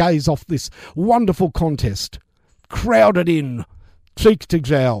their gaze off this wonderful contest. Crowded in, cheek to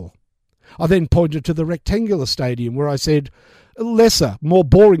jowl. I then pointed to the rectangular stadium where I said lesser, more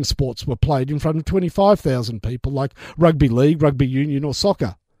boring sports were played in front of 25,000 people like rugby league, rugby union or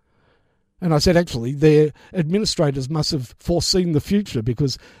soccer. And I said, actually, their administrators must have foreseen the future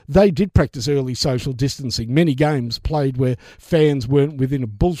because they did practice early social distancing. Many games played where fans weren't within a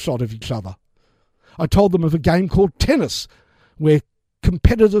bullshot of each other. I told them of a game called tennis, where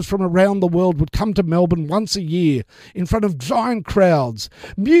competitors from around the world would come to Melbourne once a year in front of giant crowds,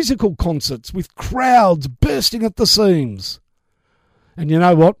 musical concerts with crowds bursting at the seams. And you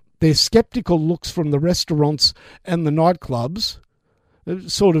know what? Their sceptical looks from the restaurants and the nightclubs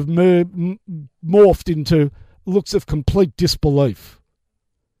sort of morphed into looks of complete disbelief.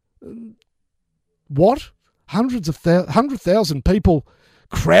 What? 100,000 people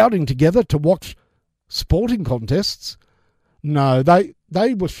crowding together to watch sporting contests? No,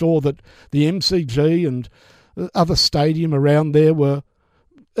 they were sure that the MCG and other stadium around there were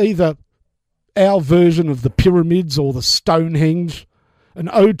either our version of the pyramids or the Stonehenge, an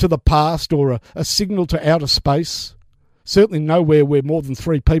ode to the past or a signal to outer space. Certainly nowhere where more than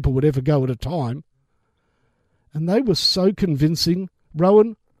 3 people would ever go at a time. And they were so convincing.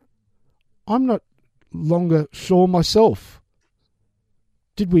 Rowan, I'm not longer sure myself.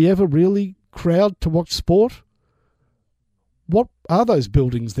 Did we ever really crowd to watch sport? What are those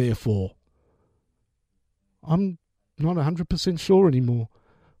buildings there for? I'm not 100% sure anymore.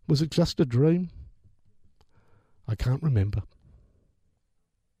 Was it just a dream? I can't remember.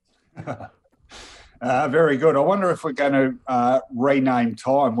 Very good. I wonder if we're going to rename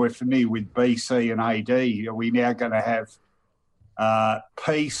time. We're familiar with BC and AD. Are we now going to have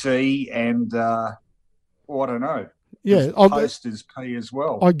PC and, I don't know. Yeah. Post is P as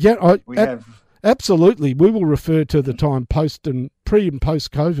well. Absolutely. We will refer to the time pre and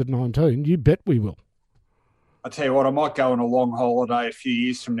post COVID-19. You bet we will. I tell you what, I might go on a long holiday a few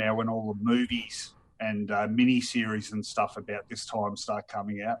years from now when all the movies and mini-series and stuff about this time start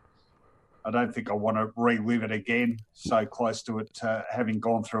coming out. I don't think I want to relive it again so close to it having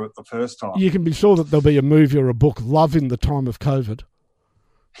gone through it the first time. You can be sure that there'll be a movie or a book, Love in the Time of COVID.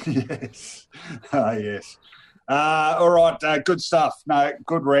 Yes. Yes. All right. Good stuff. No,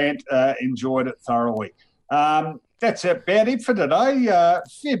 good rant. Enjoyed it thoroughly. That's about it for today.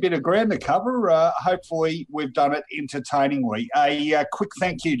 Fair bit of ground to cover. Hopefully we've done it entertainingly. A quick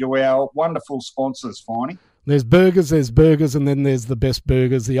thank you to our wonderful sponsors, Finey. There's burgers, and then there's the best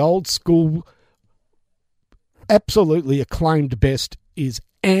burgers. The old school, absolutely acclaimed best is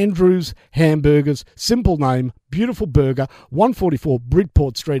Andrew's Hamburgers. Simple name, beautiful burger, 144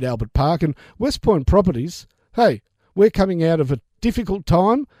 Bridport Street, Albert Park. And West Point Properties, hey, we're coming out of a difficult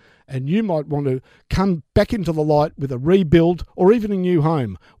time and you might want to come back into the light with a rebuild or even a new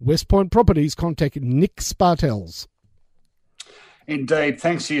home. West Point Properties, contact Nick Spartels. Indeed.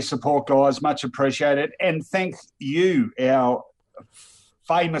 Thanks for your support, guys. Much appreciated. And thank you, our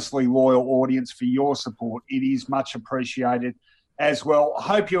famously loyal audience, for your support. It is much appreciated as well. I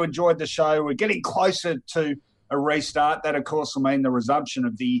hope you enjoyed the show. We're getting closer to a restart. That, of course, will mean the resumption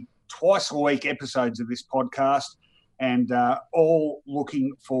of the twice-a-week episodes of this podcast, and all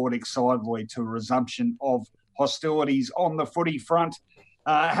looking forward excitedly to a resumption of hostilities on the footy front.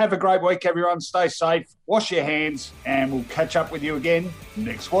 Have a great week, everyone. Stay safe, wash your hands, and we'll catch up with you again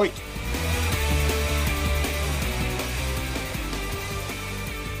next week.